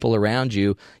challenged people around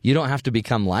you, you don't have to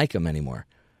become like them anymore.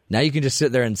 Now you can just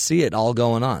sit there and see it all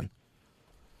going on.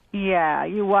 Yeah,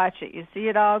 you watch it. You see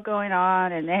it all going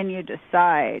on, and then you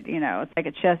decide, it's like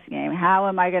a chess game. How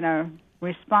am I going to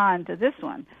respond to this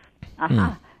one?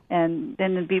 And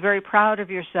then be very proud of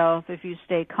yourself if you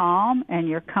stay calm and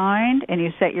you're kind and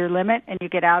you set your limit and you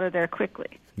get out of there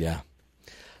quickly. Yeah.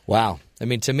 Wow. I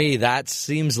mean, to me, that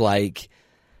seems like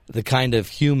the kind of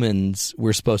humans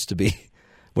we're supposed to be.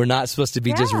 We're not supposed to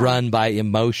be just run by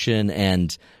emotion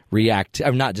and react.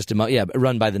 Not just but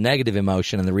run by the negative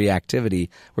emotion and the reactivity.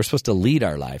 We're supposed to lead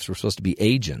our lives. We're supposed to be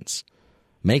agents,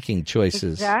 making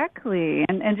choices. Exactly.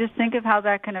 And just think of how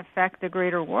that can affect the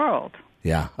greater world.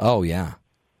 Yeah. Oh, yeah.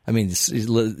 I mean,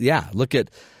 look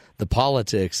at the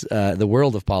politics, the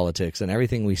world of politics, and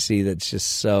everything we see that's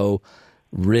just so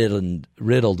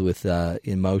riddled with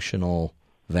emotional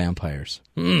vampires.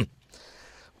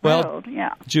 Well,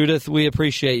 yeah. Judith, we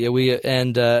appreciate you.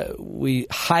 We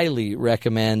highly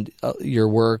recommend your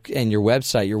work and your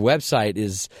website. Your website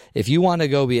is, if you want to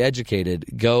go be educated,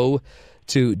 go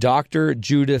to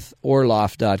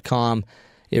drjudithorloff.com.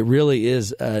 It really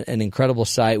is an incredible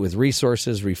site with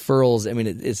resources, referrals. I mean,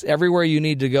 it's everywhere you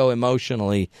need to go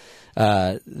emotionally.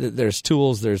 There's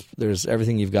tools, there's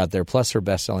everything you've got there, plus her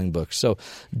best-selling books. So,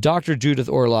 Dr. Judith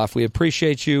Orloff, we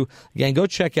appreciate you. Again, go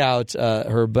check out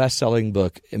her best-selling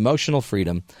book, Emotional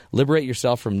Freedom, Liberate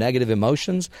Yourself from Negative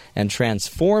Emotions and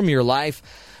Transform Your Life.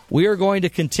 We are going to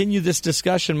continue this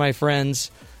discussion, my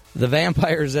friends, the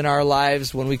vampires in our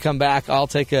lives. When we come back, I'll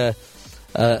take a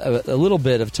little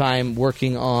bit of time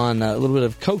working on a little bit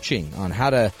of coaching on how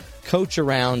to coach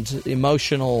around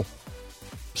emotional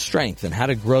strength and how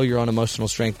to grow your own emotional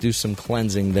strength, do some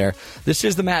cleansing there. This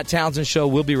is the Matt Townsend Show.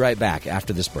 We'll be right back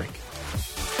after this break.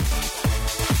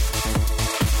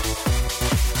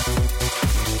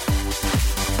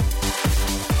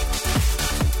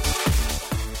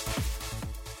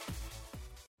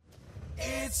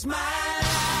 It's my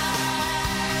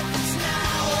life, it's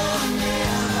now or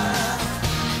never.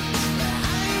 I'm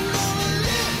gonna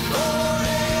live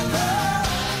forever.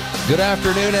 Good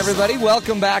afternoon, everybody.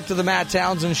 Welcome back to the Matt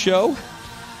Townsend Show.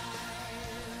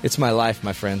 It's my life,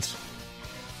 my friends.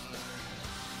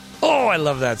 Oh, I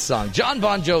love that song. John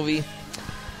Bon Jovi.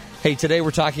 Hey, today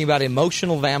we're talking about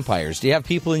emotional vampires. Do you have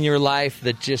people in your life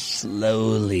that just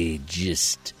slowly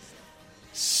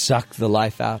suck the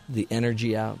life out, the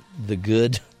energy out, the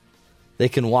good? They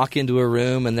can walk into a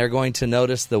room and they're going to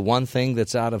notice the one thing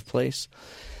that's out of place.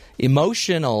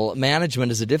 Emotional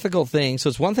management is a difficult thing, so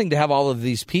it's one thing to have all of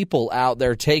these people out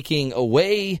there taking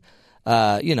away,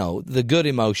 the good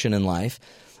emotion in life.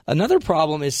 Another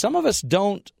problem is some of us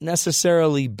don't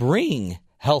necessarily bring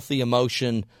healthy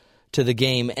emotion to the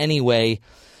game anyway.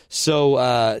 So,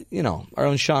 our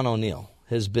own Sean O'Neill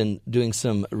has been doing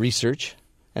some research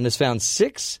and has found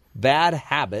 6 bad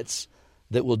habits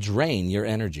that will drain your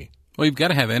energy. Well, you've got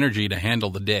to have energy to handle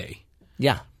the day.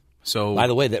 Yeah. So, by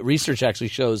the way, that research actually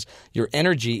shows your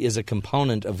energy is a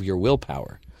component of your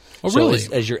willpower. Oh, really?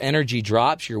 So as your energy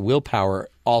drops, your willpower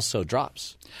also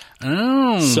drops.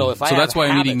 Oh. So that's why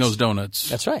I'm eating those donuts.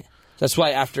 That's right. That's why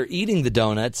after eating the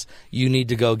donuts, you need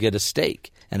to go get a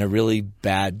steak and a really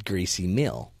bad, greasy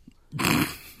meal.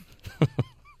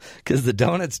 Because the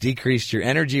donuts decreased your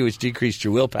energy, which decreased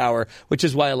your willpower, which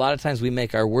is why a lot of times we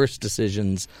make our worst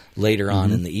decisions later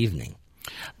on in the evening.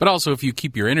 But also, if you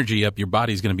keep your energy up, your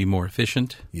body's going to be more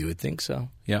efficient. You would think so.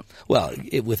 Yeah. Well,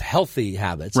 with healthy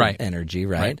habits right. of energy,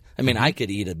 right? I mean, I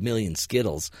could eat 1 million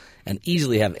Skittles and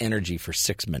easily have energy for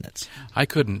 6 minutes. I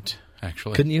couldn't,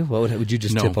 actually. Couldn't you? Would you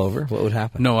just tip over? What would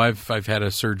happen? No, I've had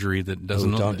a surgery that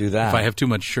doesn't. Don't do that. If I have too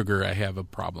much sugar, I have a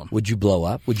problem. Would you blow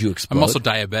up? Would you explode? I'm also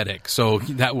diabetic, so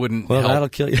that wouldn't help. That'll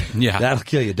kill you. Yeah. That'll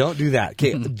kill you. Don't do that.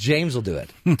 Okay, James will do it.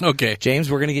 Okay.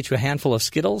 James, we're going to get you a handful of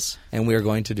Skittles, and we are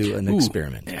going to do an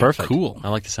experiment. Yeah, perfect. Cool. I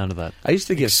like the sound of that. I used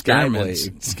to give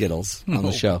Skyboy Skittles on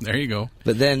the show. There you go.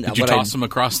 But then Did you toss them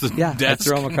across the desk? I'd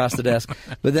throw them across the desk.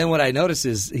 But then what I noticed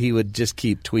is he would just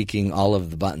keep tweaking all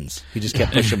of the buttons. He just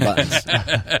kept pushing buttons.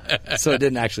 So it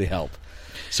didn't actually help.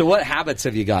 So what habits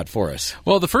have you got for us?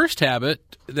 Well, the first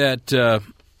habit that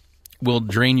will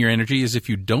drain your energy is if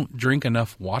you don't drink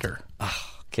enough water.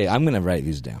 Okay, I'm going to write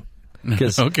these down.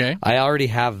 Because okay. I already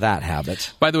have that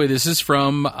habit. By the way, this is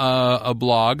from a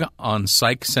blog on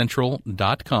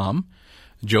psychcentral.com.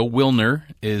 Joe Wilner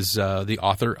is the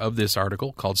author of this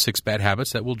article called 6 Bad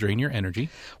Habits That Will Drain Your Energy.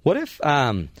 What if,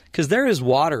 because there is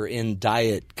water in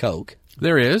Diet Coke.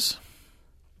 There is.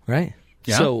 Right?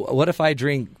 Yeah. So what if I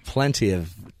drink plenty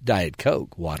of Diet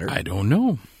Coke water? I don't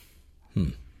know.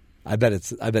 I bet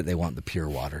they want the pure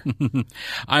water.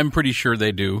 I'm pretty sure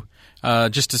they do,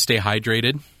 just to stay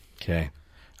hydrated. Okay.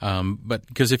 But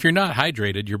because if you're not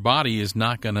hydrated, your body is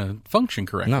not going to function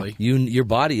correctly. No, your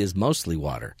body is mostly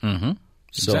water. Mm-hmm.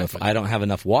 So if I don't have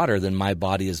enough water, then my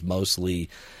body is mostly,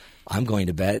 I'm going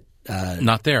to bet.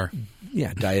 Not there.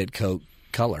 Yeah, Diet Coke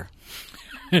color.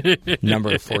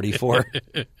 Number 44.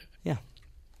 Yeah,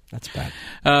 that's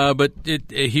bad. But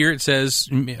here it says,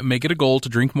 make it a goal to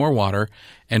drink more water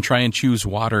and try and choose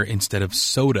water instead of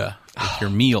soda with your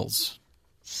meals.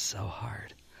 So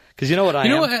hard. Because you know what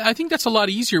I think that's a lot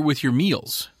easier with your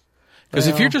meals. Because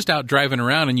if you're just out driving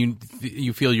around and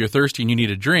you feel you're thirsty and you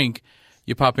need a drink,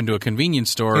 you pop into a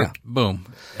convenience store,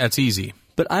 boom, that's easy.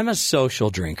 But I'm a social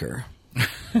drinker.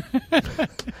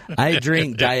 I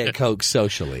drink Diet Coke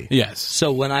socially. Yes.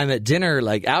 So when I'm at dinner,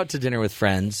 like out to dinner with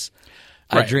friends,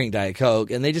 I Right. drink Diet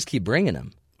Coke, and they just keep bringing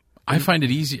them. I find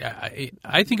it easy.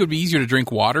 I think it would be easier to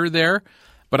drink water there,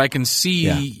 but I can see,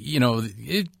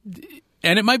 and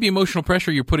it might be emotional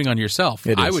pressure you're putting on yourself.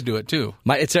 It I is. would do it too.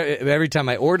 It's every time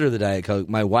I order the Diet Coke,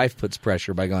 my wife puts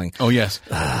pressure by going, Oh, yes.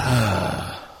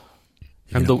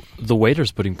 And the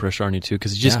waiter's putting pressure on you too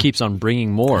because he just Yeah. keeps on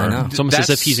bringing more. I know. It's almost as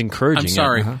if he's encouraging I'm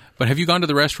sorry, it. but have you gone to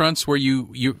the restaurants where you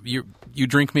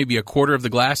drink maybe a quarter of the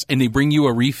glass and they bring you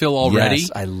a refill already?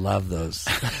 Yes, I love those.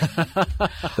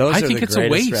 Those I are think the it's a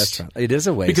greatest waste. restaurants. It is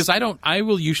a waste. Because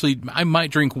I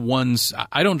might drink once.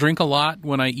 I don't drink a lot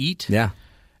when I eat. Yeah.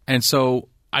 And so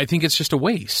I think it's just a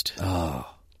waste.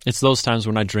 It's those times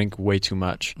when I drink way too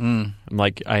much. I'm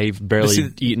like, I've barely See,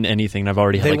 eaten anything and I've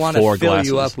already had They like want 4 to fill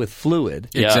glasses. you up with fluid.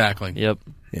 Yeah. Exactly. Yep.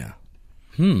 Yeah.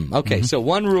 Okay, so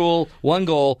one rule, one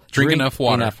goal. Drink enough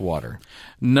water. Enough water.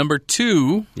 Number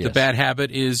 2, the Yes. bad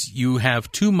habit is you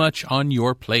have too much on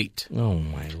your plate. Oh,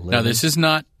 my Lord. Now, this is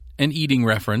not an eating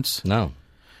reference. No.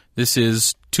 This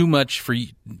is too much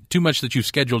that you've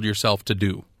scheduled yourself to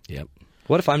do. Yep.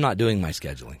 What if I'm not doing my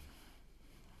scheduling?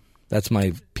 That's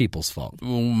my people's fault.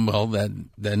 Well,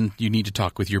 then you need to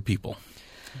talk with your people.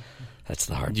 That's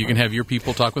the hard You part. can have your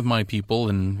people talk with my people,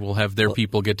 and we'll have their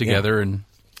people get together. And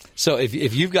So if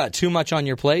you've got too much on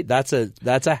your plate, that's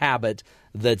a habit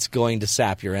that's going to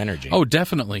sap your energy. oh,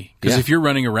 definitely. Because Yeah. if you're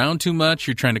running around too much,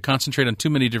 you're trying to concentrate on too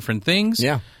many different things.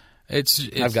 yeah. It's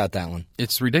I've got that one.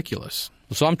 It's ridiculous.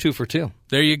 So I'm 2 for 2.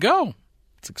 There you go.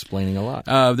 It's explaining a lot.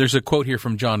 There's a quote here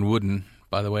from John Wooden,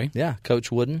 by the way. Yeah,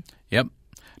 Coach Wooden. Yep.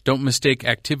 Don't mistake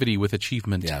activity with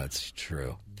achievement. Yeah, that's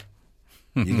true.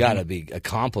 You got to be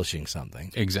accomplishing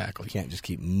something. Exactly. You can't just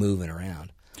keep moving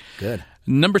around. Good.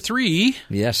 Number 3,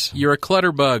 Yes. you're a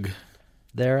clutter bug.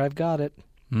 There, I've got it.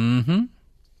 Mm-hmm.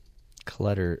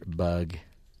 Clutter bug.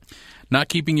 Not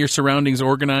keeping your surroundings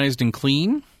organized and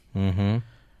clean. Mm-hmm.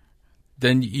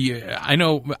 Then I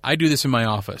know I do this in my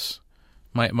office.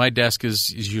 My desk is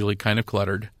usually kind of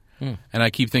cluttered. And I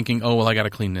keep thinking, oh, well, I got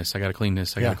to clean this. I got to clean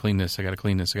this. I got to clean this. I got to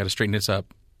clean this. I got to straighten this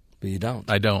up. But you don't.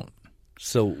 I don't.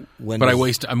 So when But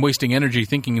does- I'm wasting energy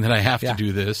thinking that I have Yeah. to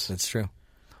do this. That's true.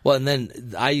 Well, and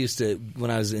then I used to, when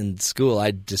I was in school,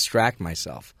 I'd distract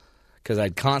myself because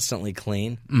I'd constantly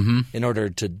clean in order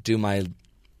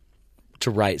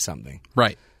to write something.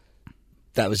 Right.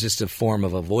 That was just a form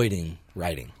of avoiding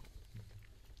writing.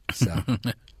 So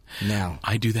now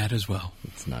I do that as well.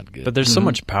 it's not good. But there's so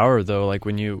much power, though. Like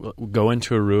when you go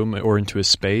into a room or into a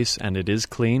space and it is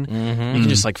clean, you can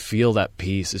just like feel that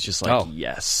peace. It's just like, Oh.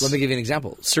 yes. Let me give you an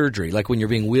example. Surgery, like when you're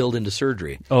being wheeled into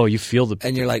surgery. Oh, you feel the.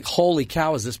 And you're like, holy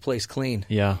cow, is this place clean?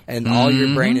 Yeah. And all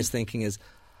your brain is thinking is,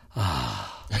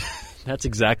 That's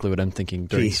exactly what I'm thinking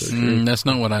during Peace. surgery. That's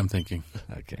not what I'm thinking.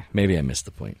 okay, maybe I missed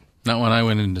the point. Not when I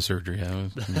went into surgery.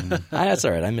 That's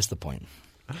all right. I missed the point.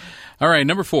 All right,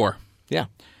 number 4. Yeah.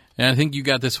 And I think you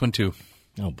got this one too.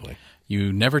 Oh, boy.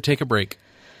 You never take a break.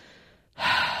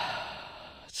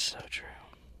 That's so true.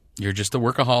 You're just a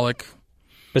workaholic.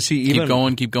 But see,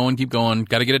 even Keep going.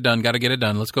 Got to get it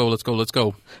done. Let's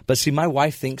go. But see, my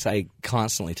wife thinks I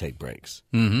constantly take breaks.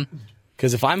 Mm-hmm.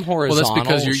 Because if I'm horizontal,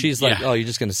 because you're- she's like, yeah. "Oh, you're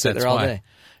just going to sit That's there all why. day."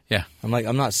 Yeah. I'm like,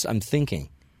 I'm not. I'm thinking.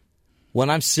 When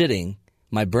I'm sitting,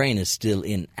 my brain is still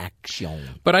in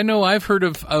action. But I know I've heard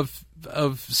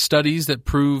of studies that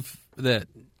prove that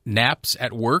naps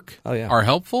at work are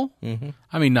helpful. Mm-hmm.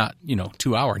 I mean, not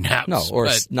 2-hour naps. No, or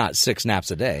but, not 6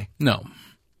 naps a day. no.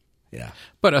 Yeah.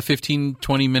 But a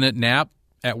 15-20 minute nap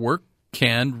at work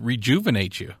can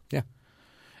rejuvenate you. Yeah.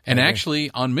 And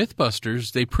actually, on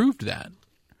MythBusters, they proved that.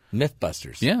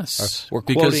 Mythbusters. Yes, We're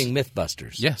because- quoting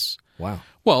Mythbusters. Yes. Wow.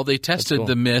 Well, they tested cool.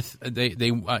 the myth.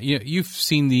 You've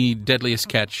seen the Deadliest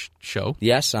Catch show.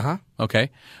 Yes. Uh huh.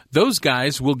 Okay. Those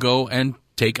guys will go and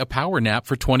take a power nap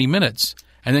for 20 minutes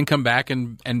and then come back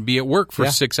and be at work for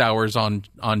 6 hours on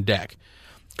deck.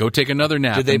 Go take another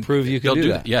nap. Did they and prove you could they'll do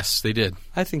that? Yes, they did.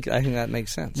 I think that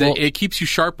makes sense. It keeps you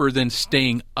sharper than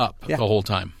staying up Yeah. the whole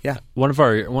time. Yeah. One of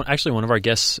our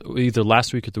guests, either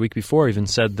last week or the week before, even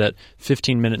said that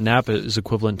 15-minute nap is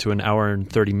equivalent to an hour and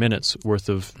 30 minutes worth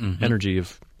of energy.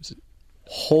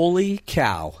 Holy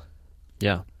cow!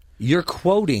 Yeah, You're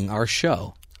quoting our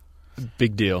show.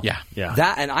 big deal. Yeah.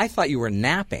 That, and I thought you were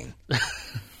napping.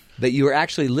 That you were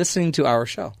actually listening to our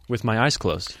show. With my eyes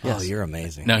closed. Oh, you're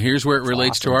amazing. Now, here's where it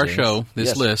relates awesome, to our James. show, this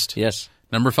Yes. list. Yes.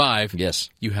 Number 5. Yes.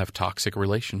 You have toxic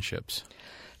relationships.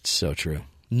 It's so true.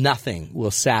 Nothing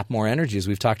will sap more energy, as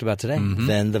we've talked about today,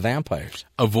 than the vampires.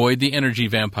 Avoid the energy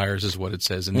vampires is what it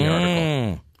says in the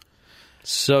article.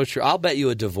 So true. I'll bet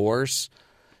you a divorce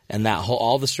And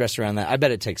all the stress around that, I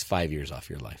bet it takes 5 years off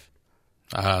your life.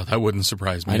 That wouldn't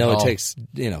surprise me. I know at all. it takes,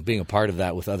 being a part of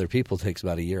that with other people takes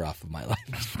about a year off of my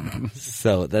life.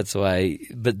 So that's why,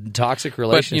 but toxic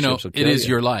relationships will kill it is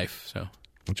you. your life. So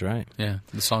That's right. yeah,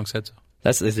 the song said so.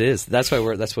 It is. That's why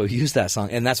we use that song.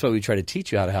 And that's why we try to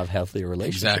teach you how to have healthier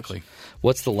relationships. Exactly.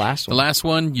 What's the last one? The last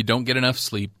one, you don't get enough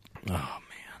sleep. Oh, man.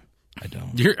 I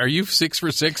don't. Are you 6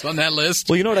 for 6 on that list?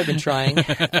 Well, you know what I've been trying?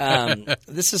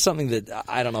 This is something that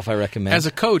I don't know if I recommend. As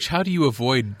a coach, how do you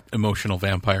avoid emotional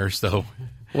vampires, though?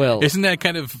 Well, Isn't that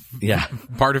kind of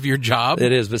part of your job?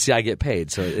 it is, but see, I get paid,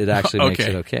 so it actually makes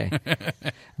it okay.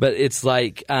 But it's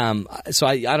like, so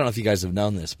I don't know if you guys have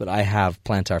known this, but I have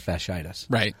plantar fasciitis.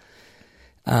 Right.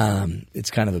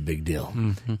 It's kind of a big deal.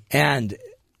 Mm-hmm. And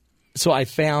so I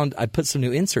put some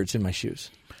new inserts in my shoes.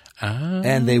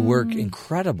 And they work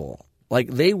incredible. Like,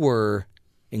 they were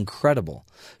incredible.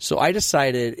 So I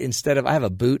decided, instead of, I have a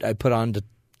boot I put on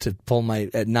to pull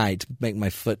at night to make my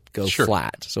foot go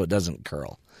flat so it doesn't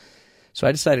curl. So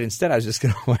I decided instead I was just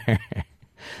going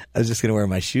to wear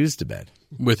my shoes to bed.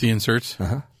 With the inserts?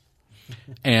 Uh-huh.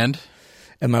 And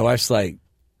my wife's like,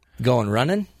 going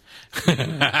running?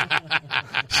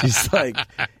 She's like,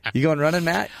 you going running,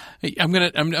 Matt? I'm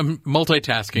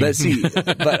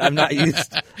multitasking. But I'm not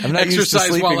used to Exercise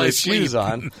sleeping while I with sleep. shoes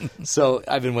on. So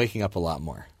I've been waking up a lot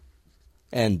more.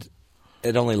 And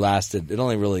it only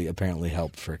really apparently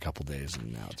helped for a couple days,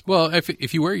 and now it's well.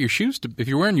 If you wear if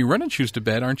you're wearing your running shoes to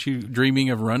bed, aren't you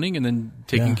dreaming of running and then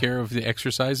taking care of the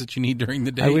exercise that you need during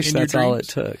the day? I wish in that's your all dreams?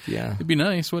 it took. Yeah, it'd be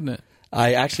nice, wouldn't it?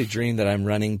 I actually dreamed that I'm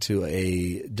running to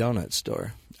a donut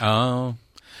store. Oh,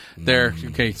 there.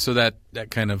 Okay, so that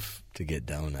kind of to get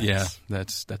donuts. Yeah,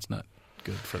 that's not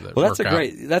good for the. Well,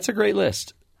 workout. that's a great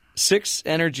list. 6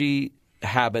 energy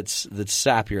habits that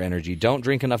sap your energy. Don't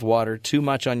drink enough water, too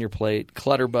much on your plate,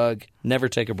 clutterbug, never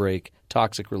take a break,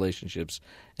 toxic relationships,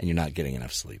 and you're not getting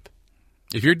enough sleep.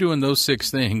 If you're doing those 6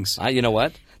 things, you know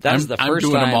what? That's the first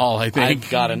doing time them all, I think.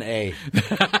 I've got an A.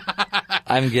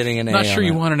 I'm getting an A. Not sure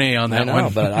you want an A on that I know,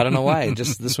 one. but I don't know why.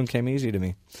 This one came easy to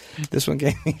me. This one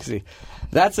came easy.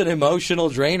 That's an emotional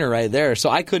drainer right there.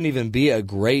 So I couldn't even be a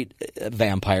great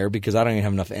vampire because I don't even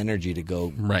have enough energy to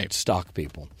go stalk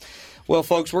people. Well,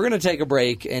 folks, we're going to take a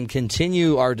break and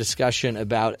continue our discussion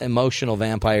about emotional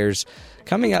vampires.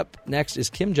 Coming up next is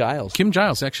Kim Giles. Kim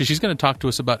Giles, actually, she's going to talk to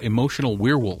us about emotional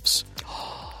werewolves.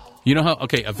 You know how,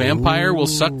 a vampire will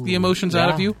suck the emotions out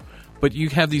of you, but you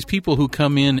have these people who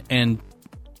come in and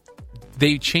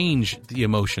they change the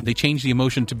emotion. They change the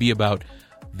emotion to be about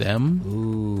them.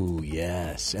 Ooh,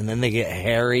 yes. And then they get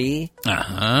hairy.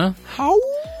 Uh-huh. How?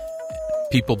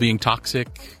 People being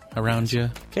toxic around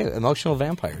you. Okay, emotional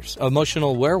vampires.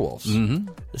 Emotional werewolves. Mm-hmm.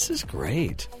 This is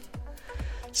great.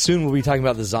 Soon we'll be talking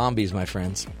about the zombies, my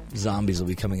friends. Zombies will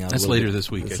be coming out. That's later this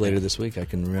week. It's later this week. I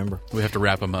can remember. We have to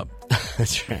wrap them up.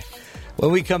 That's right.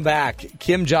 When we come back,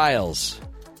 Kim Giles.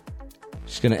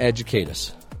 She's going to educate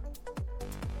us.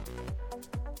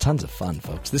 Tons of fun,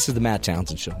 folks. This is the Matt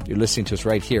Townsend Show. You're listening to us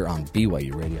right here on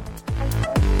BYU Radio.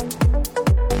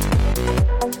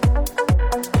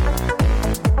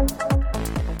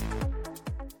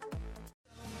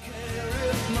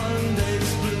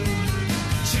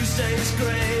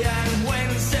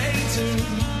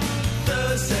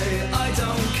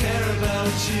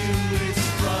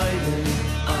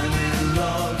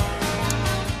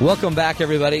 Welcome back,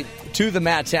 everybody, to the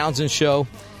Matt Townsend Show.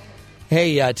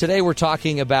 Hey, today we're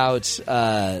talking about,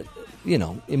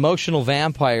 emotional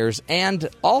vampires and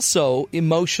also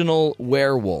emotional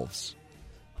werewolves.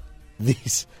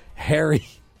 These hairy,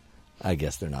 I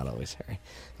guess they're not always hairy,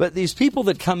 but these people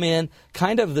that come in,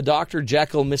 kind of the Dr.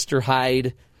 Jekyll, Mr.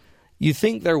 Hyde, you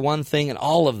think they're one thing and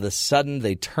all of a sudden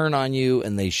they turn on you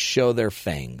and they show their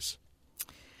fangs.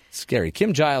 Scary.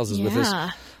 Kim Giles is with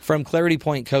us from Clarity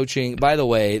Point Coaching. By the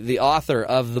way, the author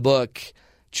of the book,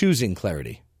 Choosing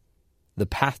Clarity, The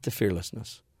Path to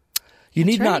Fearlessness. You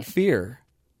need not fear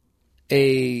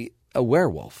a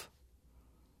werewolf,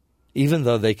 even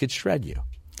though they could shred you.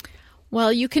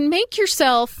 Well, you can make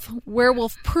yourself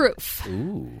werewolf-proof.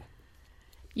 Ooh.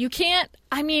 You can't,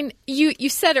 you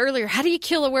said earlier, how do you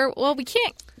kill a werewolf? Well, we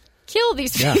can't kill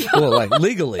these people. Yeah, well,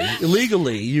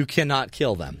 legally, you cannot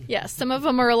kill them. Yes, some of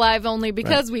them are alive only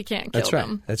because we can't kill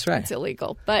them. That's right. It's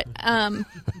illegal. But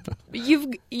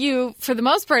you for the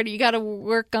most part, you got to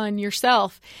work on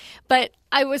yourself. But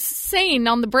I was saying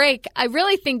on the break, I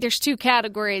really think there's 2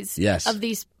 categories of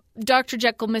these Dr.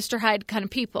 Jekyll, Mr. Hyde kind of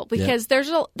people, because there's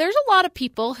a lot of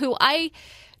people who I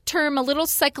term a little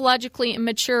psychologically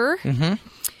immature,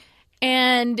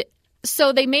 and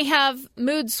so they may have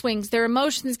mood swings. Their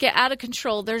emotions get out of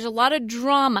control. There's a lot of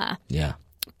drama. Yeah.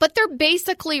 but they're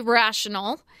basically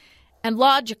rational and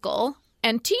logical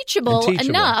and teachable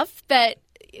enough that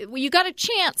you got a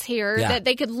chance here that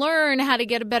they could learn how to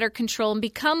get a better control and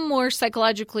become more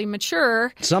psychologically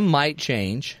mature. Some might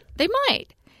change. They might.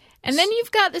 And then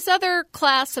you've got this other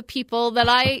class of people that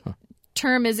I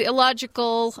term as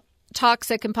illogical,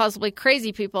 toxic, and possibly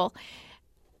crazy people.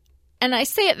 And I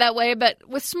say it that way, but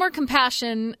with some more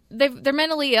compassion, they're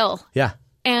mentally ill. Yeah.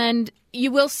 And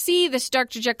you will see this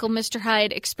Dr. Jekyll, Mr.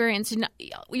 Hyde experience. In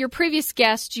your previous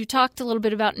guest, you talked a little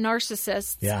bit about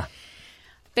narcissists. Yeah.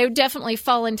 They would definitely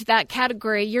fall into that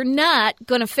category. You're not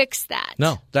going to fix that.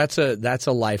 No, that's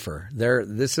a lifer.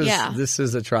 This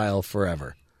is a trial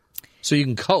forever. So you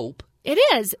can cope. It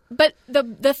is. But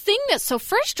the thing that's so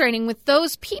frustrating with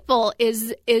those people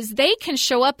is they can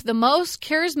show up the most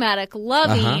charismatic,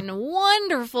 loving,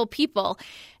 wonderful people.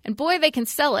 And boy, they can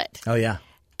sell it. Oh, yeah.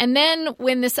 And then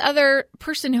when this other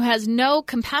person who has no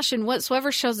compassion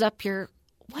whatsoever shows up, you're,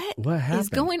 what is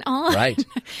going on? Right.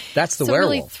 That's the so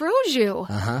werewolf. It really throws you.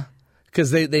 Because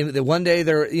they one day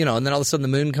they're, and then all of a sudden the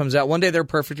moon comes out. One day they're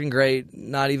perfect and great,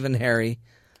 not even hairy.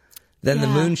 Then the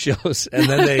moon shows, and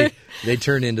then they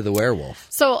turn into the werewolf.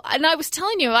 So, and I was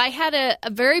telling you, I had a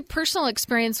very personal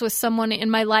experience with someone in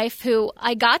my life who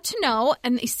I got to know,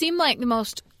 and they seemed like the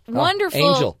most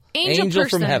wonderful angel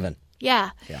person. From heaven. Yeah.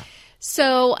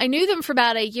 So I knew them for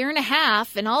about a year and a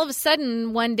half, and all of a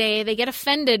sudden one day they get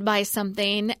offended by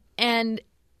something, and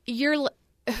you're,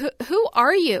 who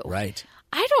are you? Right.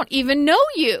 I don't even know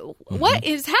you. What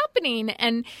is happening?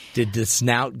 And did the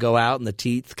snout go out and the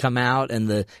teeth come out and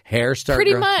the hair start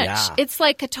pretty growing? much. Yeah. It's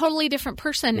like a totally different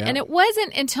person. Yeah. And it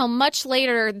wasn't until much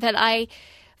later that I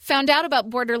found out about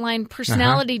borderline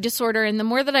personality disorder. And the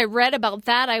more that I read about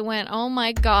that, I went, oh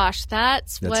my gosh,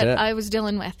 that's what I was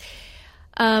dealing with.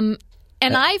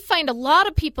 And I find a lot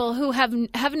of people who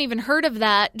haven't even heard of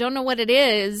that, don't know what it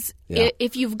is. Yeah.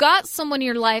 If you've got someone in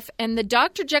your life, and the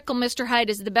Dr. Jekyll, Mr. Hyde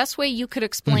is the best way you could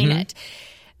explain it,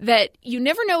 that you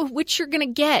never know which you're going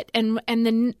to get. And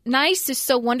the nice is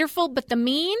so wonderful, but the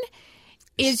mean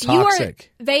is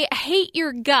toxic. They hate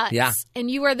your guts,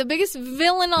 and you are the biggest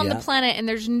villain on the planet, and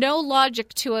there's no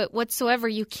logic to it whatsoever.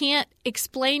 You can't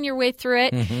explain your way through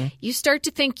it. You start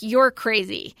to think you're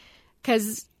crazy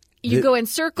because you go in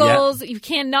circles. You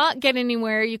cannot get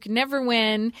anywhere. You can never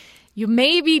win. You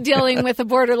may be dealing with a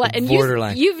borderline. And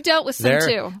you've dealt with some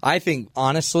too. I think,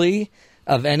 honestly,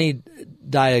 of any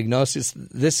diagnosis,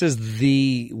 this is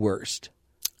the worst.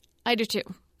 I do too.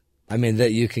 I mean,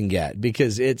 that you can get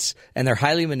because and they're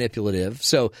highly manipulative.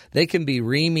 So they can be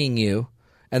reaming you,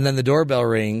 and then the doorbell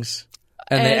rings.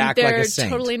 And they act like a saint.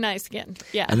 They're totally nice again.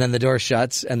 Yeah. And then the door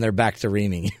shuts, and they're back to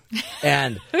reaming you.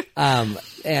 And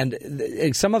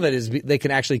some of it is they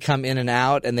can actually come in and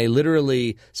out, and they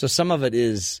literally. So some of it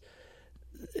is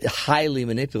highly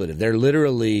manipulative. They're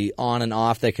literally on and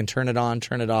off. They can turn it on,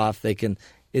 turn it off. They can.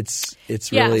 It's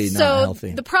really not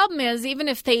healthy. The problem is, even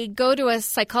if they go to a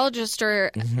psychologist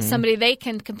or somebody, they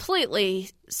can completely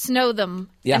snow them,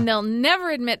 and they'll never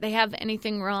admit they have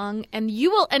anything wrong, and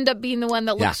you will end up being the one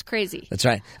that looks crazy. That's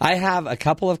right. I have a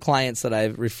couple of clients that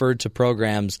I've referred to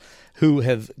programs who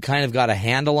have kind of got a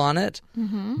handle on it,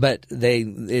 but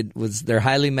they're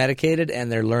highly medicated, and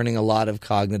they're learning a lot of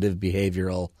cognitive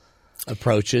behavioral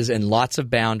approaches and lots of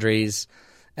boundaries.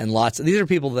 And these are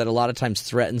people that a lot of times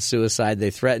threaten suicide.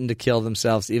 They threaten to kill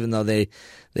themselves, even though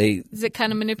is it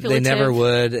kind of manipulative? They never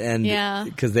would, and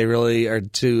because they really are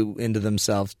too into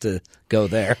themselves to go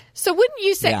there. So wouldn't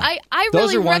you say I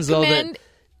really recommend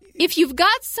if you've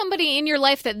got somebody in your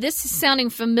life that this is sounding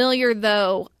familiar,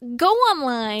 though, go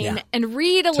online and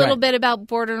read a little bit about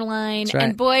borderline. That's right.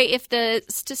 And boy, if the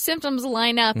symptoms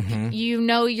line up, you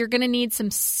know you're going to need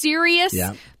some serious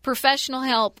professional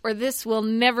help, or this will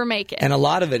never make it. And a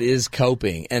lot of it is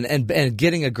coping and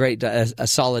getting a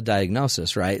solid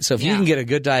diagnosis, right? So if you can get a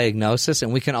good diagnosis,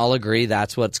 and we can all agree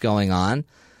that's what's going on,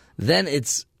 then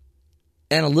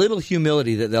and a little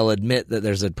humility that they'll admit that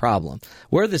there's a problem.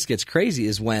 Where this gets crazy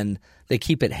is when they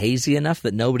keep it hazy enough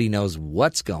that nobody knows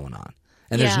what's going on.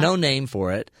 And there's no name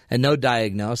for it and no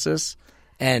diagnosis.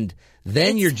 And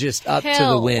then you're just up to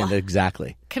the wind.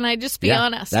 Exactly. Can I just be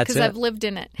honest? Because I've lived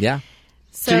in it. Yeah.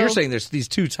 So you're saying there's these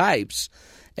two types.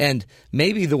 And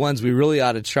maybe the ones we really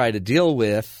ought to try to deal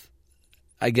with,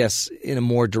 I guess, in a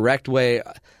more direct way,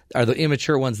 are the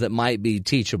immature ones that might be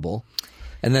teachable.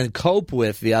 And then cope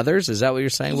with the others? Is that what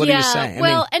you're saying? What are you saying?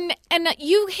 Well, and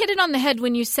you hit it on the head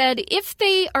when you said if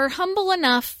they are humble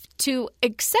enough to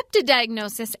accept a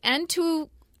diagnosis and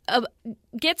to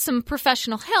get some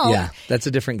professional help. Yeah, that's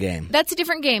a different game. That's a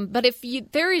different game. But if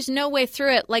there is no way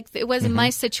through it, like it was in my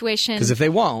situation, because if they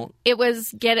won't, it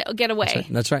was get away.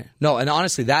 That's right. No, and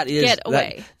honestly, that is Get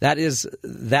away. That is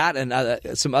that,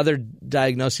 and some other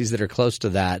diagnoses that are close to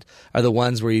that are the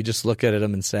ones where you just look at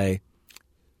them and say,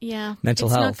 yeah, mental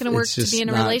it's health. It's not going to work it's to just be in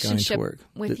a not relationship going to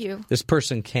work. with you. This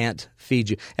person can't feed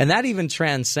you, and that even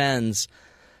transcends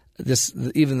this.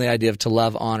 Even the idea of to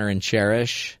love, honor, and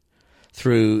cherish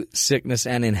through sickness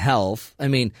and in health. I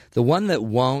mean, the one that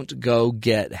won't go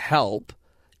get help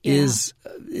is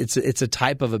it's a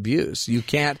type of abuse. You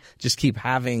can't just keep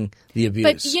having the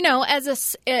abuse.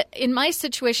 But in my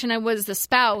situation, I was the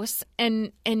spouse,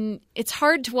 and it's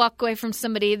hard to walk away from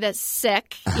somebody that's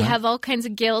sick. You have all kinds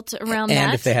of guilt around that.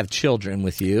 And if they have children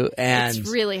with you, and it's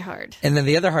really hard. And then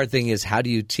the other hard thing is, how do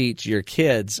you teach your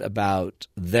kids about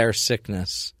their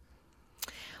sickness?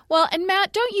 Well, and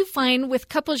Matt, don't you find with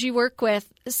couples you work with,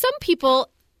 some people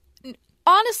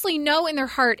honestly know in their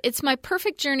heart it's my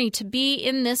perfect journey to be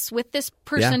in this with this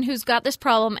person who's got this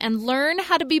problem and learn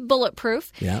how to be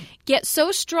bulletproof, get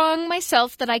so strong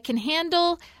myself that I can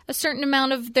handle a certain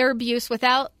amount of their abuse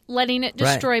without letting it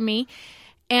destroy me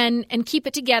and keep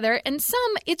it together. And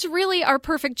some, it's really our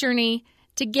perfect journey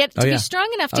to get to be strong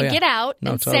enough to get out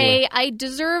and say, I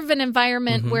deserve an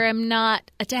environment where I'm not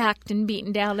attacked and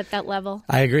beaten down at that level.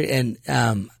 I agree. And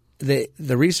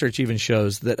the research even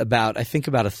shows that about a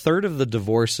third of the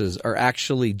divorces are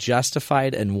actually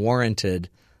justified and warranted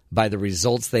by the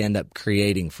results they end up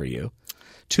creating for you.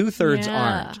 2/3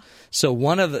 aren't.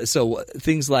 So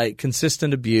things like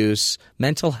consistent abuse,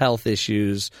 mental health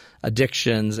issues,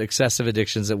 addictions, excessive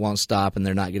addictions that won't stop and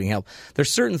they're not getting help.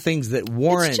 There's certain things that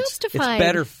warrant. It's justified.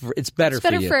 It's better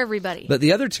for you. For everybody. But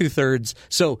the other 2/3.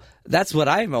 So that's what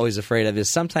I'm always afraid of. Is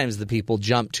sometimes the people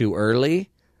jump too early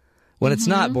when it's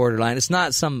not borderline. It's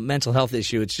not some mental health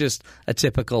issue. It's just a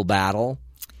typical battle,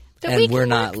 that and we can we're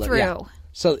not work through. Yeah.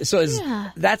 So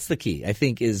that's the key. I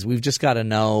think is we've just got to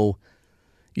know.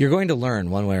 You're going to learn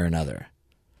one way or another.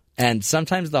 And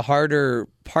sometimes the harder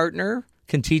partner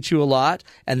can teach you a lot,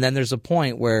 and then there's a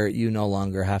point where you no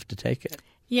longer have to take it.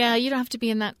 Yeah, you don't have to be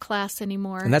in that class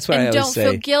anymore. And that's what I always say.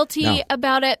 And don't feel guilty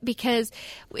about it, because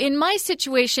in my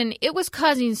situation, it was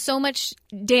causing so much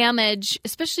damage,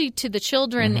 especially to the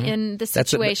children in the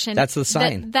situation. That's the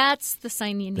sign. That's the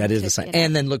sign you need to That is the sign.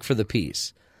 And then look for the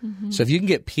peace. So if you can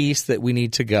get peace that we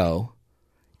need to go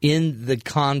in the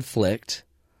conflict.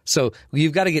 So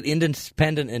you've got to get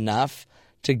independent enough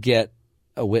to get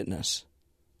a witness.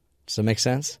 Does that make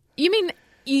sense? You mean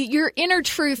your inner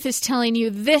truth is telling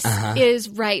you this is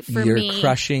right for me? You're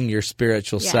crushing your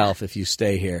spiritual self if you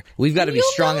stay here. We've got to be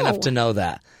strong enough to know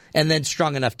that, and then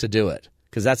strong enough to do it,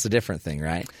 because that's the different thing,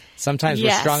 right? Sometimes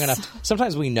we're strong enough.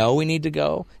 Sometimes we know we need to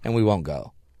go, and we won't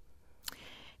go.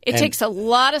 It takes a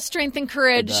lot of strength and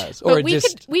courage. It does. But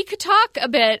we could talk a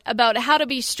bit about how to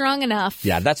be strong enough.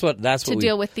 Yeah, that's what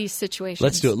deal with these situations.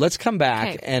 Let's do it. Let's come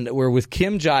back, and we're with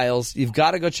Kim Giles. You've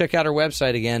got to go check out her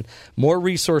website again. More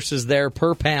resources there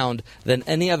per pound than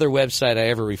any other website I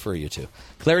ever refer you to.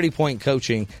 Clarity Point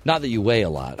Coaching. Not that you weigh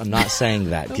a lot. I'm not saying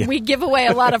that. We give away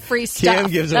a lot of free stuff.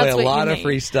 Kim gives away a lot of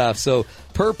free stuff. So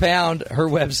per pound, her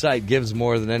website gives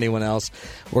more than anyone else.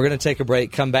 We're going to take a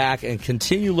break, come back, and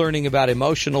continue learning about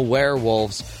emotional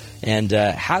werewolves and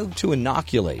how to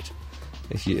inoculate,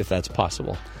 if that's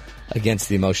possible, against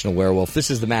the emotional werewolf.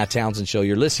 This is the Matt Townsend Show.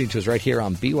 You're listening to us right here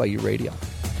on BYU Radio.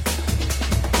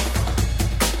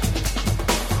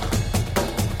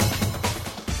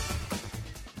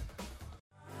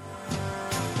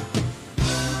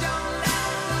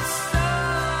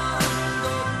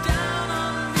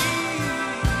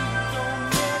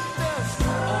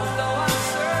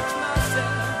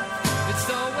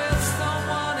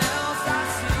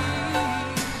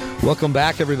 Welcome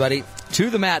back, everybody,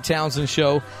 to the Matt Townsend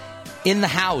Show. In the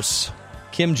house,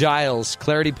 Kim Giles,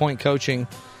 Clarity Point Coaching.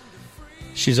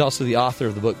 She's also the author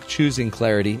of the book Choosing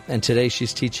Clarity, and today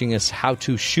she's teaching us how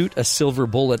to shoot a silver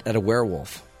bullet at a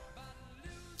werewolf.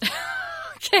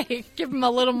 Okay, give them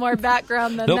a little more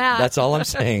background than Nope, that. That's all I'm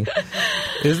saying.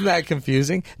 Isn't that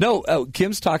confusing? No,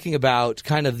 Kim's talking about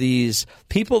kind of these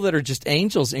people that are just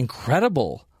angels,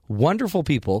 incredible, wonderful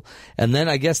people, and then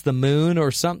I guess the moon or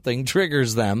something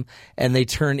triggers them, and they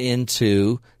turn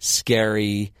into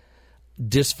scary,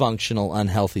 dysfunctional,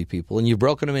 unhealthy people. And you've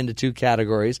broken them into two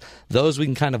categories. Those we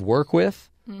can kind of work with,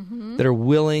 that are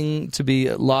willing to be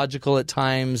logical at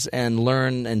times and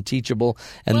learn and teachable.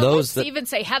 And those that even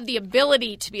say have the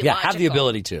ability to be logical. have the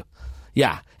ability to.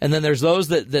 Yeah. And then there's those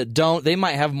that don't. They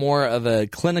might have more of a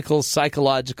clinical,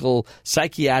 psychological,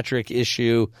 psychiatric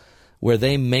issue where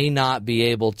they may not be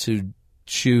able to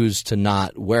choose to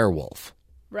not werewolf.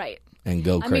 Right. And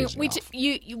go crazy. I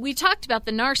mean, we talked about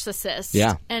the narcissist.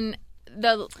 Yeah. And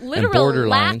the literal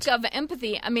lack of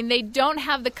empathy. I mean, they don't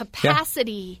have the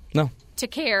capacity to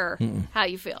care how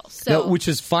you feel. So, no, which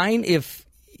is fine if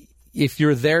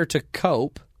you're there to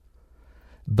cope,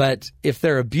 but if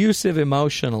they're abusive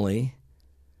emotionally,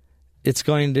 it's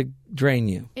going to drain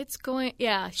you. It's going,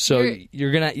 yeah. So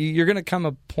you're gonna come to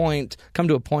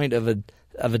a point of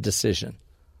a decision.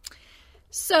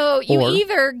 So you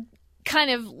either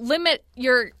kind of limit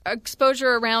your exposure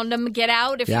around them, get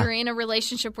out if you're in a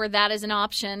relationship where that is an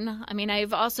option. I mean,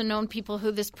 I've also known people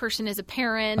who this person is a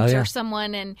parent or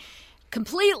someone, and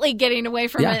completely getting away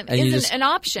from it isn't an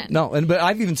option. No, but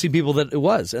I've even seen people that it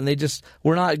was, and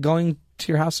we're not going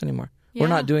to your house anymore. Yeah. We're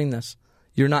not doing this.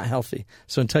 You're not healthy.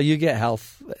 So until you get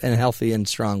healthy and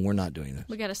strong, we're not doing this.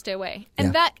 We got to stay away.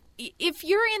 And that, if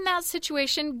you're in that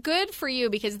situation, good for you,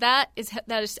 because that is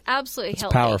absolutely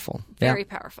healthy. Powerful. Very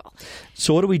powerful.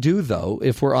 So what do we do, though,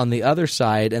 if we're on the other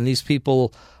side and these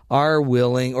people are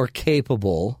willing or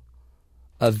capable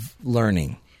of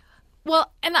learning?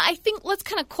 Well, and I think let's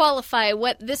kind of qualify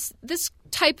what this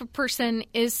type of person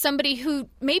is. Somebody who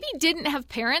maybe didn't have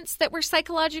parents that were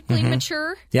psychologically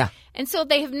mature. Yeah. And so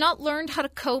they have not learned how to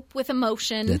cope with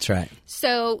emotion. That's right.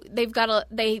 So they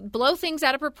blow things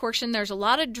out of proportion. There's a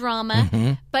lot of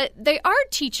drama, but they are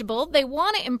teachable. They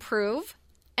want to improve.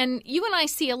 And you and I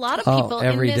see a lot of people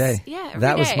every in this. day. Yeah, every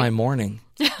that day. was my morning.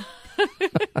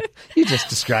 You just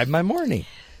described my morning.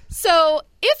 So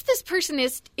if this person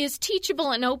is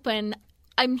teachable and open,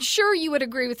 I'm sure you would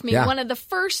agree with me. Yeah. One of the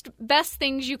first best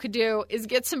things you could do is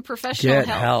get some professional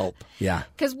help. Yeah.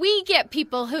 Because we get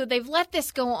people who they've let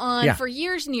this go on for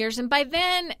years and years, and by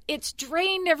then it's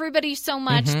drained everybody so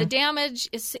much. The damage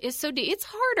is so deep. It's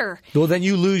harder. Well, then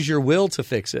you lose your will to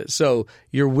fix it. So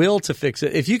your will to fix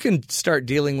it, if you can start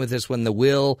dealing with this when the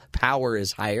will power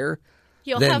is higher,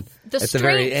 you'll have the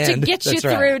strength to get you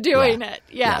through doing it.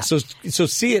 Yeah. So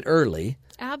see it early.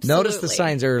 Absolutely. Notice the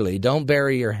signs early. Don't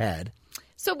bury your head.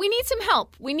 So we need some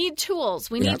help. We need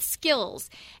tools. We need skills.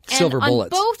 And silver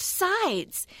bullets. On both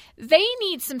sides, they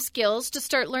need some skills to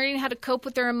start learning how to cope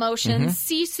with their emotions,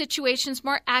 see situations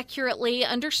more accurately,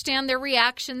 understand their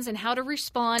reactions and how to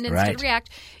respond instead of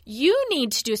react. You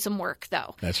need to do some work,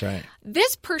 though. That's right.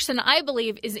 This person, I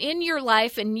believe, is in your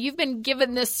life, and you've been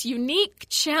given this unique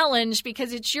challenge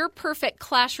because it's your perfect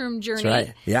classroom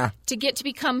journey to get to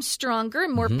become stronger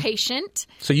and more patient.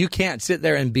 So you can't sit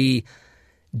there and be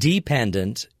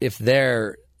dependent if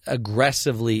they're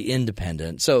aggressively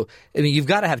independent. So, I mean, you've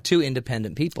got to have two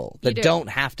independent people that don't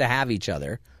have to have each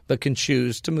other but can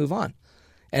choose to move on.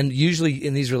 And usually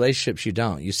in these relationships, you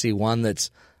don't. You see one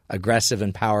that's aggressive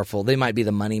and powerful. They might be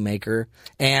the money maker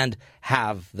and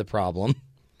have the problem.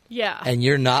 Yeah. And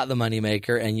you're not the money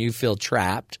maker and you feel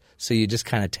trapped. So you just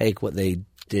kind of take what they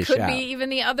dish Could out. be even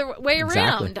the other way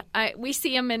around. We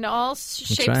see them in all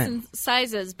shapes and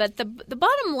sizes. But the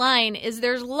bottom line is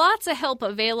there's lots of help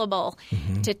available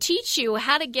to teach you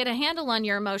how to get a handle on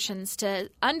your emotions, to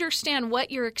understand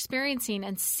what you're experiencing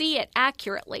and see it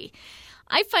accurately.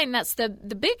 I find that's the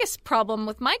biggest problem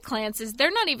with my clients is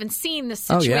they're not even seeing the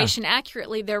situation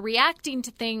accurately. They're reacting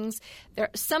to things. Their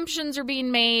assumptions are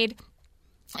being made.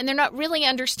 And they're not really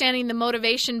understanding the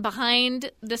motivation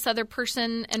behind this other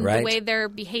person and the way they're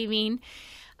behaving.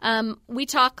 We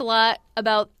talk a lot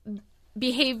about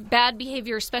bad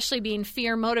behavior, especially being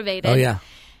fear motivated. Oh, yeah.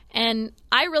 And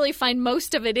I really find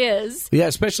most of it is. Yeah,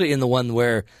 especially in the one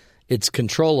where it's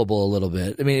controllable a little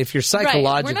bit. I mean, if you're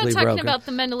psychologically broken. We're not talking about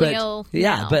the mentally ill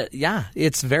now.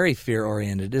 It's very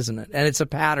fear-oriented, isn't it? And it's a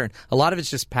pattern. A lot of it's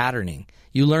just patterning.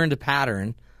 You learn to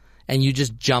pattern. And you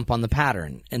just jump on the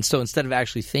pattern. And so instead of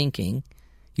actually thinking,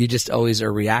 you just always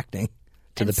are reacting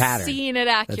to the pattern. Seeing it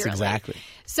accurately. That's exactly.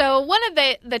 So one of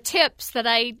the tips that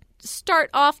I start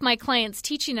off my clients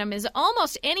teaching them is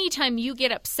almost any time you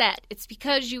get upset, it's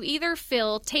because you either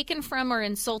feel taken from or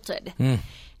insulted.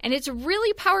 And it's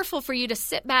really powerful for you to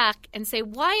sit back and say,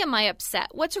 why am I upset?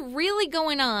 What's really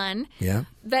going on? Yeah.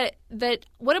 That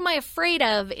what am I afraid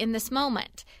of in this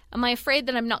moment? Am I afraid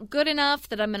that I'm not good enough,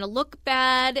 that I'm going to look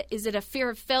bad? Is it a fear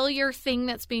of failure thing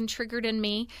that's being triggered in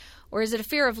me? Or is it a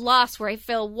fear of loss where I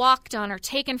feel walked on or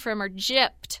taken from or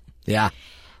gypped? Yeah.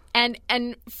 And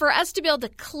for us to be able to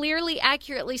clearly,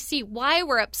 accurately see why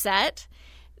we're upset,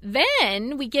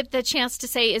 then we get the chance to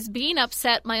say, is being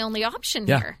upset my only option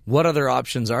here? What other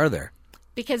options are there?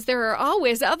 Because there are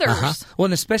always others. Well,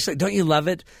 and especially, don't you love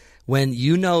it when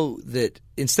you know that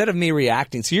instead of me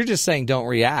reacting, so you're just saying don't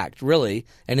react, really,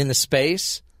 and in the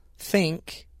space,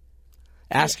 think,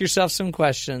 ask yourself some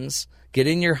questions, get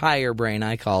in your higher brain,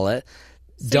 I call it,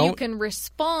 So you can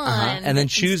respond. And then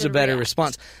choose a better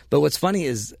response. But what's funny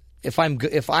is if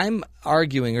I'm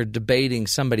arguing or debating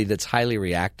somebody that's highly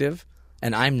reactive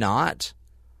and I'm not,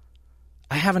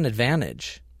 I have an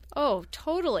advantage. Oh,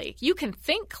 totally. You can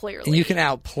think clearly. And you can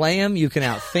outplay them, you can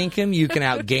outthink them, you can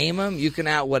outgame them, you can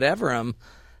out-whatever them.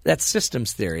 That's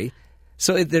systems theory.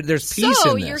 So there's peace in this.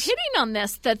 So you're hitting on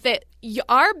this, that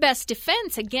our best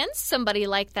defense against somebody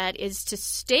like that is to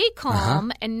stay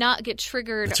calm and not get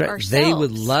triggered That's right. ourselves. They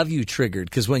would love you triggered,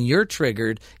 because when you're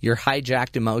triggered, you're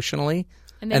hijacked emotionally.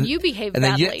 And then you behave and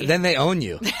badly. Then they own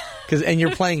you, and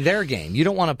you're playing their game. You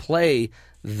don't want to play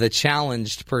the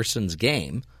challenged person's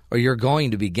game, or you're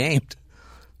going to be gamed.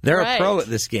 They're a pro at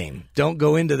this game. Don't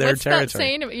go into their territory. What's that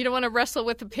saying? You don't want to wrestle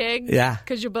with a pig? Yeah.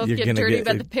 Because you'll both get dirty,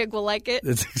 but the pig will like it.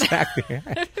 That's exactly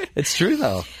right. It's true,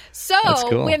 though. So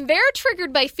cool. When they're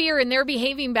triggered by fear and they're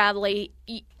behaving badly,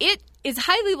 it is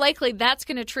highly likely that's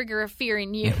going to trigger a fear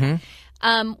in you.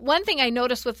 Mm-hmm. One thing I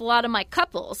notice with a lot of my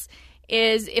couples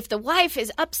is if the wife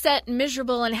is upset and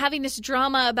miserable and having this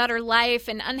drama about her life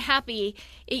and unhappy,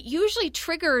 it usually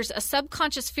triggers a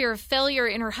subconscious fear of failure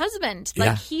in her husband.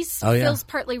 Like he feels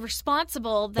partly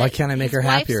responsible. That why can't I make her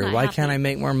happier? Why happy. can't I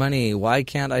make more money? Why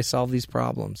can't I solve these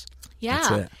problems? Yeah.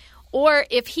 That's it. Or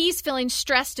if he's feeling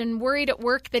stressed and worried at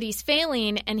work that he's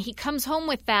failing and he comes home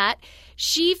with that,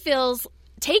 she feels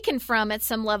taken from at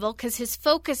some level because his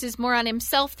focus is more on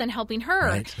himself than helping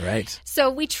her. Right. So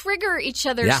we trigger each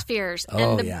other's fears.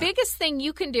 Oh, and the biggest thing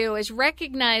you can do is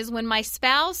recognize when my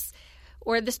spouse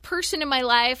or this person in my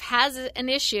life has an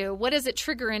issue, what does it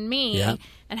trigger in me? Yeah.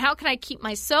 And how can I keep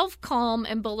myself calm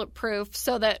and bulletproof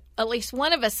so that at least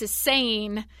one of us is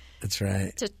sane That's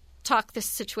right. to talk this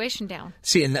situation down?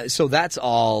 See, and so that's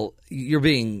all you're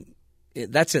being –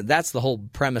 that's it. That's the whole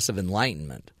premise of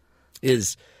enlightenment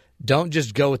is – don't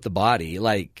just go with the body.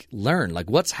 Like, learn. Like,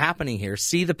 what's happening here?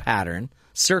 See the pattern.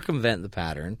 Circumvent the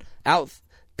pattern.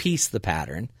 Out-piece the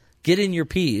pattern. Get in your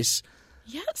peace.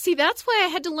 Yeah, see, that's why I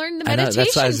had to learn the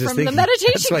meditation from the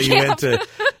meditation That's why camp. you went to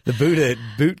the Buddha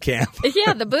boot camp.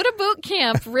 Yeah, the Buddha boot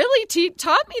camp really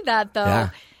taught me that, though.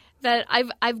 That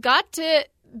I've got to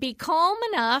be calm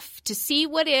enough to see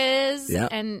what is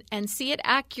and see it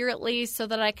accurately so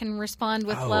that I can respond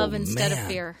with love instead of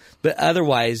fear. But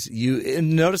otherwise, you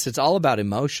notice it's all about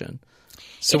emotion.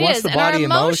 So it once is. the body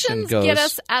and our emotion emotions goes, get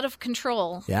us out of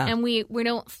control. Yeah. And we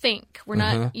don't think. We're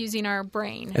not using our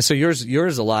brain. And so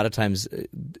yours a lot of times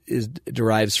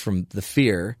derives from the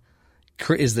fear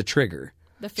is the trigger.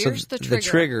 The fear's the trigger. The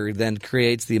trigger then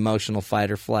creates the emotional fight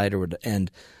or flight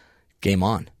and game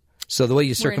on. So the way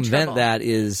you circumvent that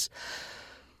is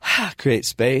create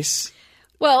space.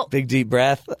 Well, big deep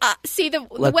breath. See, the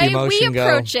way we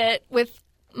approach it with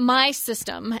my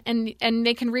system, and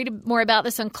they can read more about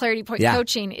this on Clarity Point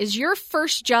Coaching, is your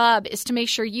first job is to make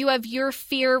sure you have your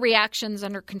fear reactions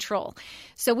under control.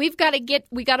 So we got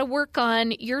to work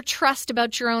on your trust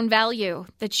about your own value,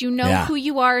 that you know who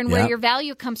you are and where your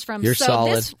value comes from. You're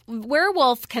solid. This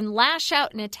werewolf can lash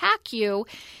out and attack you.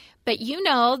 But you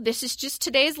know, this is just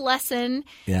today's lesson,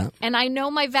 and I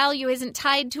know my value isn't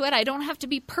tied to it. I don't have to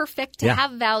be perfect to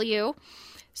have value.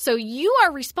 So you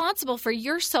are responsible for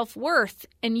your self-worth,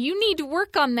 and you need to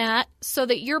work on that so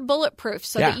that you're bulletproof,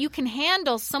 so that you can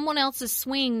handle someone else's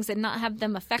swings and not have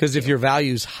them affect you. Because if your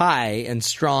value's high and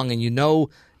strong and you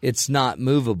know it's not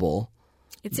movable.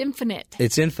 It's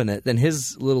infinite. Then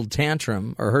his little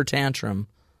tantrum or her tantrum,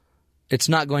 it's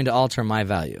not going to alter my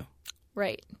value.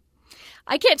 Right.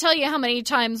 I can't tell you how many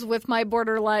times with my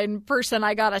borderline person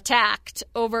I got attacked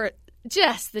over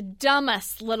just the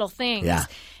dumbest little things. Yeah.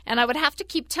 And I would have to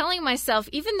keep telling myself,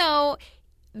 even though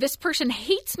this person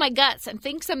hates my guts and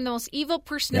thinks I'm the most evil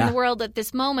person in the world at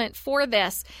this moment for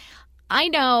this, I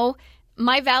know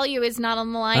my value is not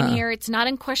on the line here. It's not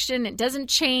in question. It doesn't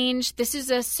change. This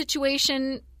is a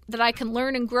situation that I can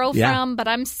learn and grow from, but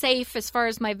I'm safe as far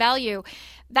as my value.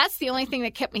 That's the only thing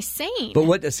that kept me sane. But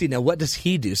what does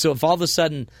he do? So if all of a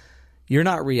sudden you're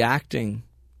not reacting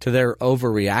to their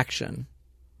overreaction,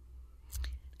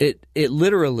 it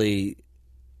literally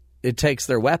takes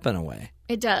their weapon away.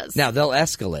 It does. Now they'll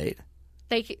escalate.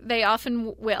 They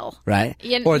often will. Right.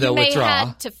 Or they'll withdraw. You may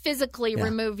have to physically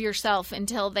remove yourself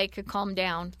until they could calm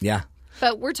down. Yeah.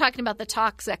 But we're talking about the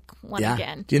toxic one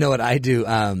again. Do you know what I do?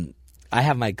 I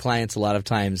have my clients a lot of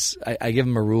times, I give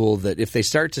them a rule that if they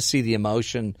start to see the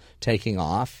emotion taking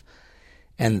off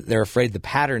and they're afraid the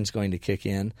pattern's going to kick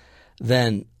in,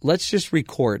 then let's just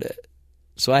record it.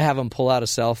 So I have them pull out a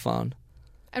cell phone.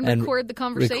 And record the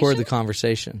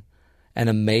conversation? And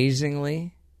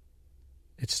amazingly,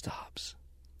 it stops.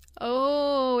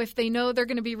 Oh, if they know they're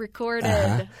going to be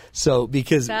recorded. So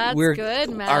because That's good,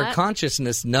 Matt. our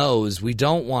consciousness knows we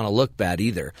don't want to look bad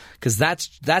either, because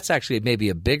that's actually maybe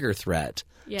a bigger threat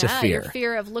to fear. Your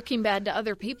fear of looking bad to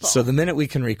other people. So the minute we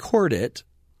can record it,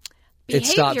 it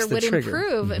stops behavior the would trigger.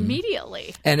 improve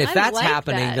immediately. And if I that's like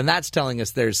happening, that. then that's telling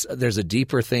us there's a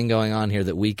deeper thing going on here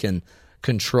that we can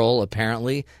control,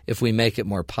 apparently, if we make it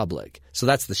more public. So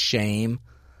that's the shame.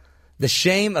 The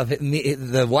shame of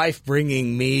the wife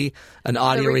bringing me an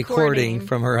audio recording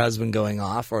from her husband going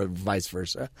off, or vice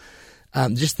versa.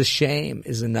 Just the shame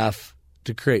is enough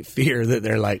to create fear that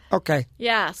they're like, okay.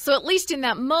 Yeah, so at least in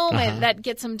that moment, that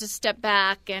gets them to step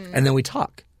back. And then we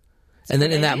talk. And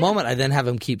then in that moment, I then have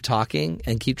them keep talking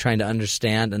and keep trying to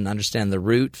understand the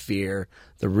root fear,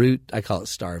 the root, I call it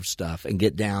starved stuff, and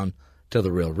get down to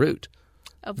the real root.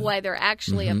 Of why they're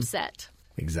actually upset.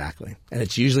 Exactly. And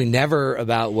it's usually never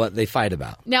about what they fight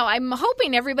about. Now, I'm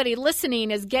hoping everybody listening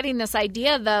is getting this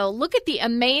idea, though. Look at the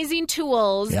amazing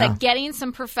tools that getting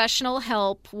some professional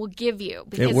help will give you.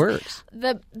 Because it works.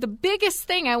 The biggest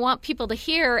thing I want people to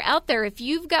hear out there, if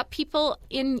you've got people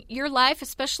in your life,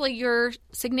 especially your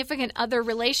significant other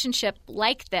relationship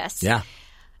like this,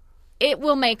 it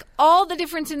will make all the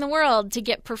difference in the world to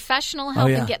get professional help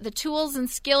and get the tools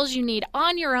and skills you need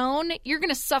on your own. You're going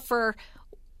to suffer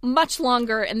much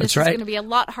longer, and this is going to be a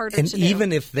lot harder to do. And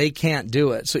even if they can't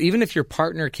do it, so even if your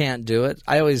partner can't do it,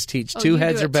 I always teach two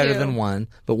heads are better than one,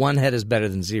 but one head is better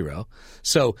than zero.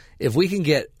 So if we can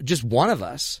get just one of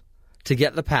us to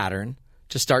get the pattern,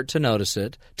 to start to notice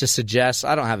it, to suggest,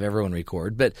 I don't have everyone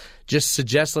record, but just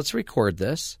suggest let's record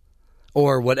this.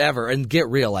 Or whatever, and get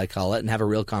real, I call it, and have a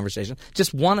real conversation.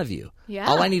 Just one of you. Yeah.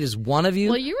 All I need is one of you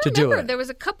to do it. Well, you remember, there was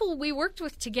a couple we worked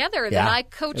with together that I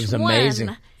coached. It was amazing.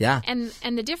 One. Yeah. And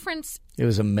the difference. It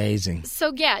was amazing.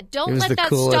 So, don't let that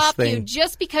stop you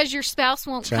just because your spouse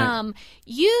won't come.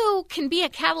 You can be a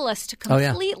catalyst to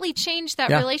completely change that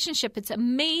relationship. It's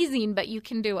amazing, but you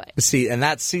can do it. See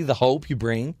the hope you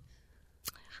bring?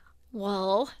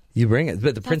 Well, you bring it,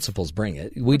 but the principles bring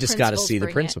it. We just got to see the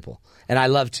principle. And I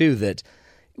love, too, that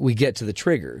we get to the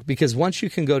trigger. Because once you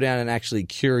can go down and actually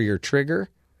cure your trigger,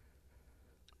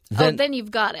 then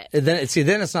you've got it. Then it's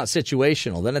not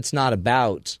situational. Then it's not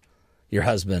about your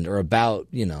husband or about,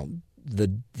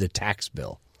 the tax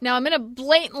bill. Now, I'm going to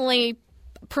blatantly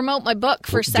promote my book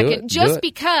for a second,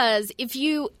 because if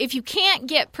you can't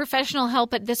get professional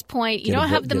help at this point, you don't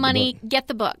have the money, get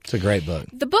the book. It's a great book.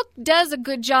 The book does a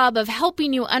good job of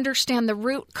helping you understand the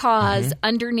root cause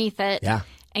underneath it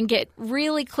and get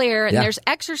really clear. And there's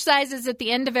exercises at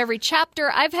the end of every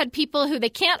chapter. I've had people who they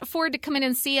can't afford to come in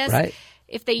and see us. Right.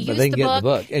 If they use but they can the get the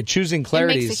book. And Choosing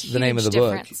Clarity is the name of the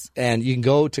book. And you can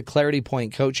go to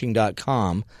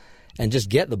claritypointcoaching.com and just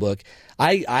get the book.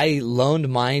 I loaned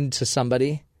mine to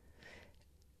somebody,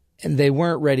 and they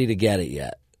weren't ready to get it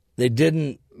yet. They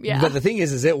didn't. Yeah. But the thing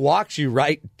is it walks you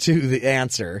right to the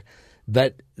answer,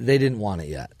 but they didn't want it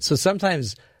yet. So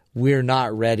sometimes we're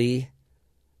not ready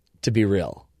to be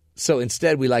real. So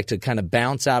instead, we like to kind of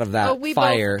bounce out of that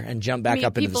fire and jump back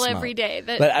up into the smoke. People every day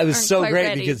that but it was so great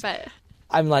ready, because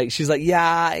I'm like, she's like,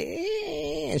 yeah,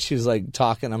 and she was like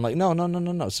talking. I'm like,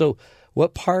 no. So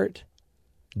what part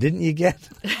didn't you get?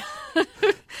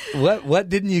 What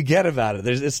didn't you get about it?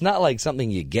 It's not like something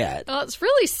you get. Well, it's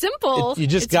really simple. You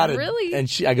just got it. Really...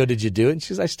 And I go, did you do it? And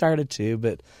she's, I started to,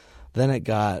 but then it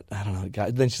got, I don't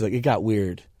know. Then she's like, it got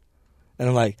weird. And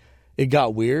I'm like, it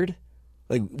got weird?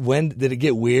 Like, when did it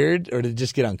get weird, or did it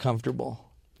just get uncomfortable?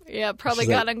 Yeah, probably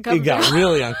got uncomfortable. It got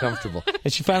really uncomfortable.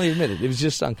 And she finally admitted it was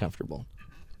just uncomfortable.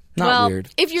 Not weird.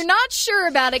 If you're not sure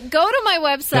about it, go to my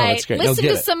website, listen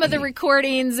to some of the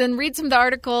recordings, and read some of the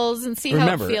articles and see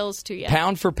how it feels to you.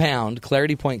 Pound for pound,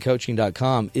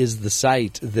 claritypointcoaching.com is the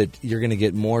site that you're going to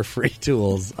get more free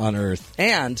tools on earth.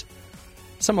 And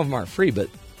some of them aren't free, but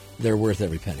they're worth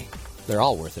every penny. They're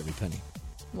all worth every penny.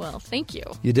 Well, thank you.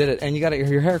 You did it. And you got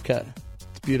your haircut.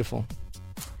 It's beautiful.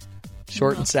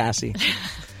 Short and sassy.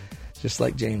 Just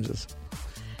like James's.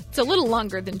 It's a little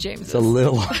longer than James's. It's a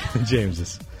little longer than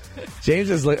James's. James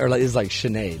is like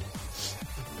Sinead.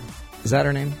 Is that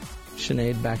her name?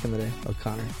 Sinead back in the day?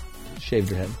 O'Connor. Shaved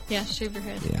her head. Yeah, shaved her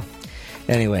head. Yeah.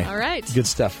 Anyway. All right. Good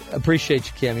stuff. Appreciate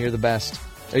you, Kim. You're the best.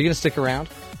 Are you going to stick around?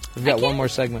 We've got one more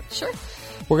segment. Sure.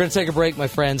 We're going to take a break, my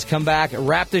friends. Come back.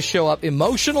 Wrap this show up.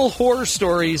 Emotional horror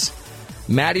stories.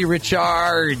 Maddie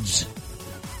Richards.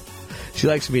 She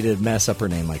likes me to mess up her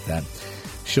name like that.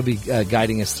 She'll be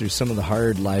guiding us through some of the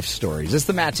hard life stories. This is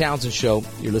the Matt Townsend Show.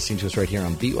 You're listening to us right here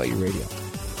on BYU Radio.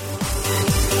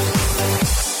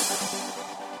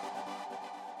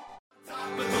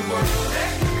 I'm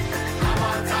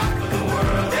on top of the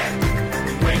world.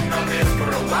 Been waiting on this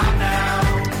for a while.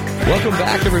 Welcome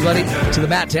back, everybody, to the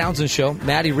Matt Townsend Show.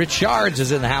 Maddie Richards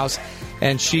is in the house,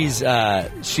 and she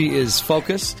is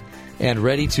focused and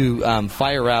ready to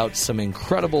fire out some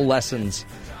incredible lessons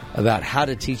about how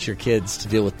to teach your kids to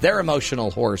deal with their emotional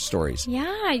horror stories.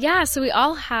 Yeah. So we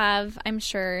all have, I'm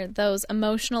sure, those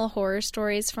emotional horror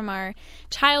stories from our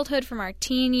childhood, from our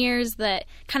teen years that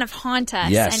kind of haunt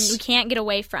us and we can't get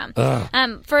away from.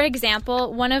 For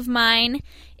example, one of mine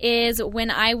is when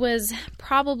I was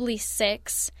probably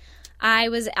 6, I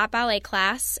was at ballet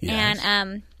class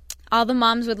and all the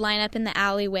moms would line up in the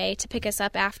alleyway to pick us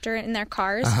up after in their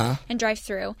cars and drive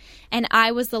through. And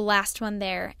I was the last one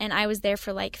there. And I was there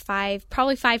for like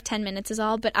 5-10 minutes is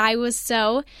all. But I was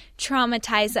so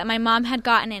traumatized that my mom had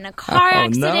gotten in a car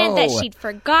accident, that she'd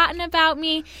forgotten about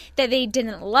me, that they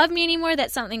didn't love me anymore,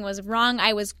 that something was wrong.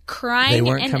 I was crying. They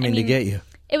weren't coming to get you.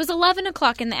 It was 11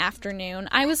 o'clock in the afternoon.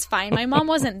 I was fine. My mom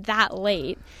wasn't that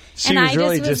late. She was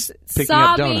really just picking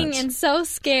up donuts. Sobbing and so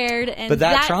scared. And but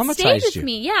that traumatized stayed with you.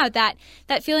 me. Yeah,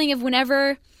 that feeling of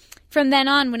from then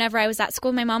on, whenever I was at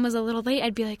school, my mom was a little late,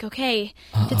 I'd be like, okay,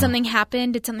 did something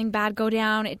happen? Did something bad go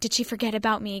down? Did she forget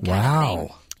about me? Kind of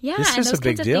thing. Yeah, this and is those a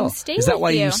big kinds deal. Of things stay is that with why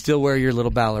you still wear your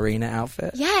little ballerina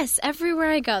outfit? Yes,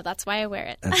 everywhere I go. That's why I wear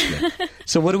it. That's good.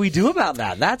 So what do we do about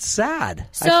that? That's sad.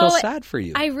 So I feel sad for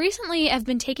you. I recently have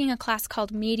been taking a class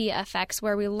called Media Effects,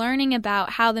 where we're learning about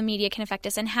how the media can affect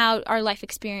us and how our life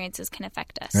experiences can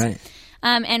affect us. Right.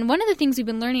 And one of the things we've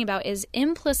been learning about is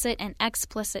implicit and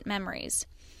explicit memories.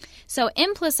 So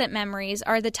implicit memories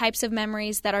are the types of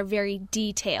memories that are very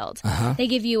detailed. They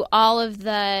give you all of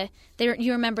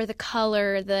you remember the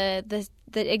color, the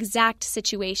exact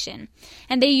situation.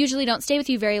 And they usually don't stay with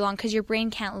you very long because your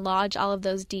brain can't lodge all of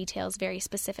those details very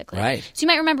specifically. Right. So you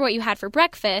might remember what you had for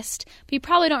breakfast, but you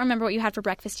probably don't remember what you had for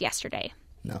breakfast yesterday.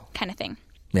 No. Kind of thing.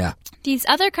 Yeah. These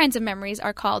other kinds of memories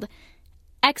are called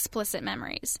explicit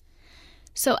memories.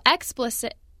 So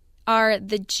explicit are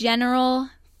the general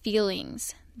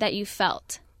feelings that you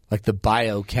felt. Like the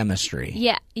biochemistry.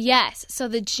 Yeah. Yes. So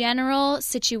the general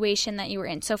situation that you were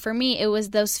in. So for me, it was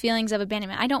those feelings of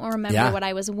abandonment. I don't remember what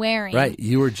I was wearing. Right.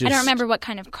 You were just... I don't remember what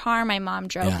kind of car my mom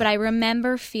drove, but I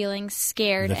remember feeling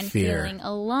scared and feeling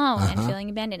alone and feeling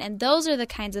abandoned. And those are the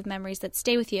kinds of memories that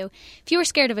stay with you. If you were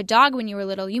scared of a dog when you were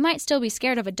little, you might still be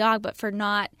scared of a dog, but for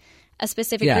not a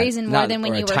specific reason more than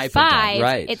when you were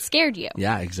 5, it scared you.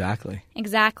 Yeah, exactly.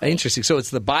 Exactly. Interesting. So it's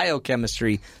the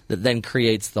biochemistry that then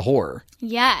creates the horror.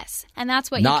 Yes, and that's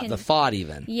what not the thought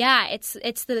even. Yeah, it's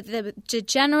the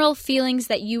general feelings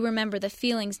that you remember, the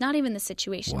feelings, not even the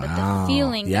situation, but the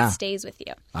feeling that stays with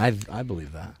you. I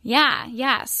believe that.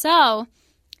 Yeah. So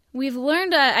I've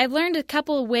learned a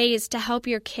couple of ways to help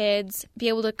your kids be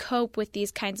able to cope with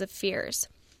these kinds of fears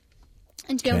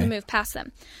and to be able to move past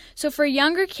them. So for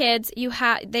younger kids,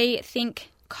 they think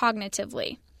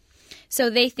cognitively. So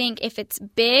they think if it's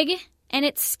big and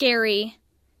it's scary,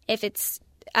 if it's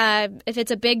a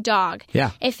big dog,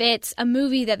 if it's a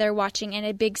movie that they're watching and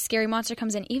a big scary monster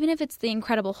comes in, even if it's the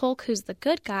Incredible Hulk who's the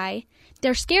good guy,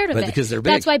 they're scared of it. Because they're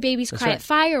big. That's why babies cry at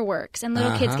fireworks and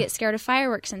little kids get scared of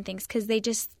fireworks and things because they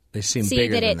seem see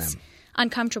bigger that than it's them.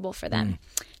 uncomfortable for them.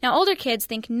 Now older kids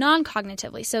think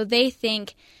non-cognitively, so they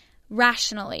think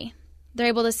rationally. They're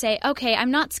able to say, okay,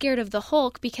 I'm not scared of the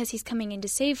Hulk because he's coming in to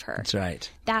save her. That's right.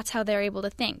 That's how they're able to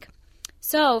think.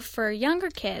 So for younger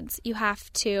kids, you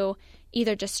have to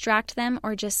either distract them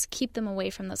or just keep them away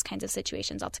from those kinds of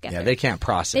situations altogether. Yeah, they can't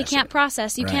process. They can't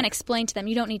process. You can't explain to them.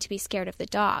 You don't need to be scared of the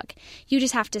dog. You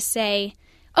just have to say,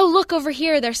 oh, look over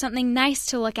here. There's something nice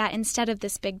to look at instead of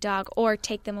this big dog, or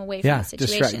take them away from the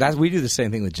situation. We do the same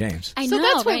thing with James. I so know,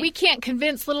 that's why right? we can't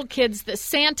convince little kids that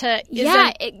Santa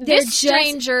isn't this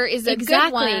stranger is a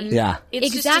good one. Yeah.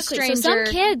 It's exactly. just a stranger. So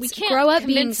some kids grow up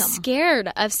being scared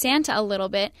of Santa a little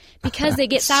bit because they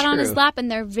get sat on his lap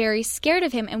and they're very scared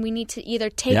of him, and we need to either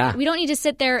take we don't need to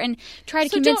sit there and try to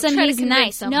convince them he's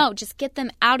nice. Them. No, just get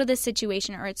them out of the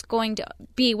situation, or it's going to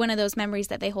be one of those memories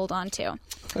that they hold on to.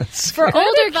 For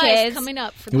older kids coming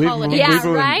up for the holidays. We've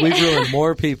ruined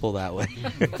more people that way.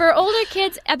 For older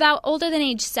kids, about older than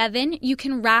age 7, you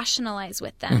can rationalize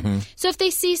with them. So if they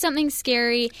see something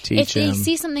scary, if they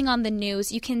see something on the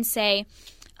news, you can say,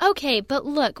 okay, but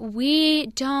look, we're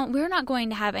not going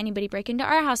to have anybody break into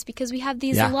our house because we have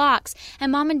these locks,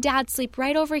 and mom and dad sleep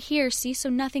right over here, see, so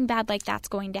nothing bad like that's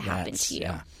going to happen to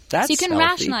you. That's so you can healthy.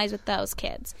 rationalize with those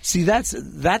kids. See,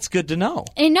 that's good to know.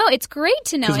 And no, it's great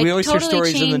to know. Because we always hear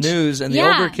stories in the news, and the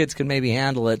older kids can maybe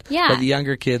handle it, but the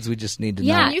younger kids, we just need to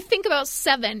know. When you think about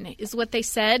 7 is what they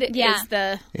said is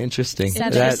the... Interesting.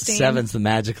 That 7's the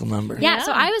magical number. Yeah,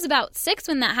 so I was about 6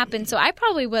 when that happened, so I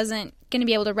probably wasn't going to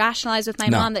be able to rationalize with my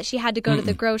mom that she had to go to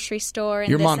the grocery store and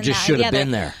your this mom and just that should and the have other.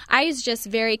 been there. I was just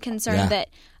very concerned that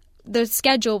the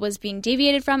schedule was being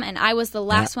deviated from, and I was the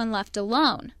last one left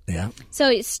alone. Yeah. So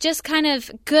it's just kind of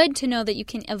good to know that you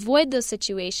can avoid those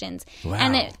situations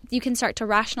and that you can start to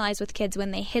rationalize with kids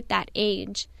when they hit that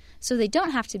age. So they don't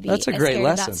have to be as scared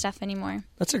of that stuff anymore.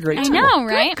 That's a great I tool. know,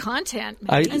 right? Good content.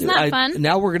 Isn't that fun?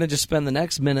 Now we're going to just spend the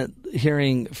next minute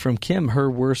hearing from Kim her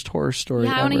worst horror story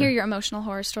Yeah, I want to ever. hear your emotional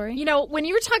horror story. You know, when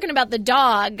you were talking about the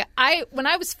dog, when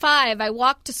I was 5, I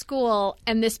walked to school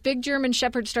and this big German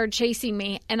Shepherd started chasing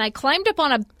me, and I climbed up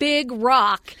on a big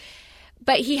rock.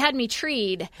 But he had me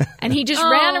treed, and he just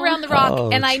ran around the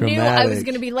rock, and I knew I was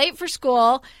going to be late for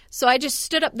school, so I just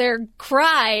stood up there,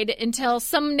 cried, until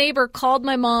some neighbor called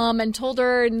my mom and told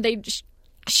her, and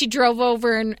she drove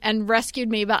over and rescued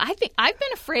me. But I think I've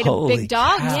been afraid of big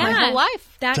dogs my whole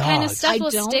life. That kind of stuff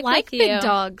will stick with you. I don't like big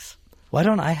dogs. Why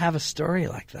don't I have a story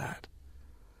like that?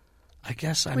 I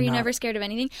guess I'm Were you not. never scared of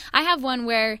anything? I have one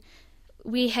where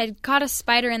we had caught a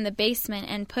spider in the basement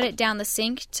and put it down the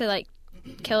sink to,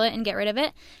 kill it and get rid of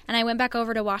it, and I went back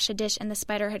over to wash a dish, and the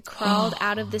spider had crawled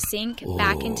out of the sink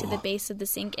back into the base of the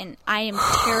sink, and I am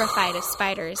terrified of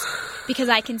spiders because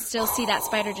I can still see that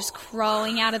spider just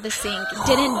crawling out of the sink.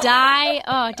 Didn't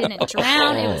die, didn't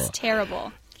drown. It was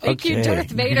terrible. Thank you, Darth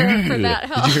Vader, for that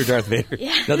help. Did you hear Darth Vader?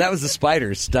 Yeah. No, that was the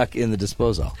spider stuck in the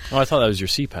disposal. Oh, I thought that was your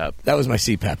CPAP. That was my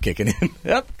CPAP kicking in.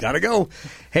 Yep, gotta go.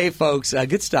 Hey, folks,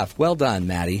 good stuff. Well done,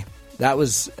 Maddie. That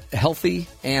was healthy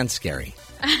and scary.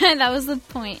 That was the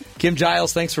point. Kim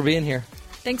Giles, thanks for being here.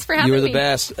 Thanks for having me. You were the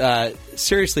best.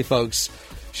 Seriously, folks,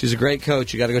 she's a great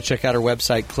coach. You got to go check out her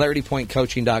website,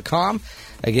 claritypointcoaching.com.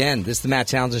 Again, this is the Matt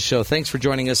Townsend Show. Thanks for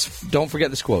joining us. Don't forget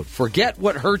this quote. Forget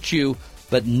what hurt you,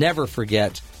 but never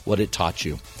forget what it taught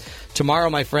you.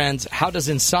 Tomorrow, my friends, how does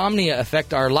insomnia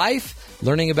affect our life?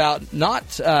 Learning about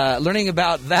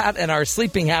that and our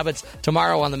sleeping habits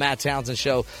tomorrow on the Matt Townsend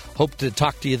Show. Hope to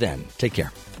talk to you then. Take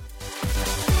care.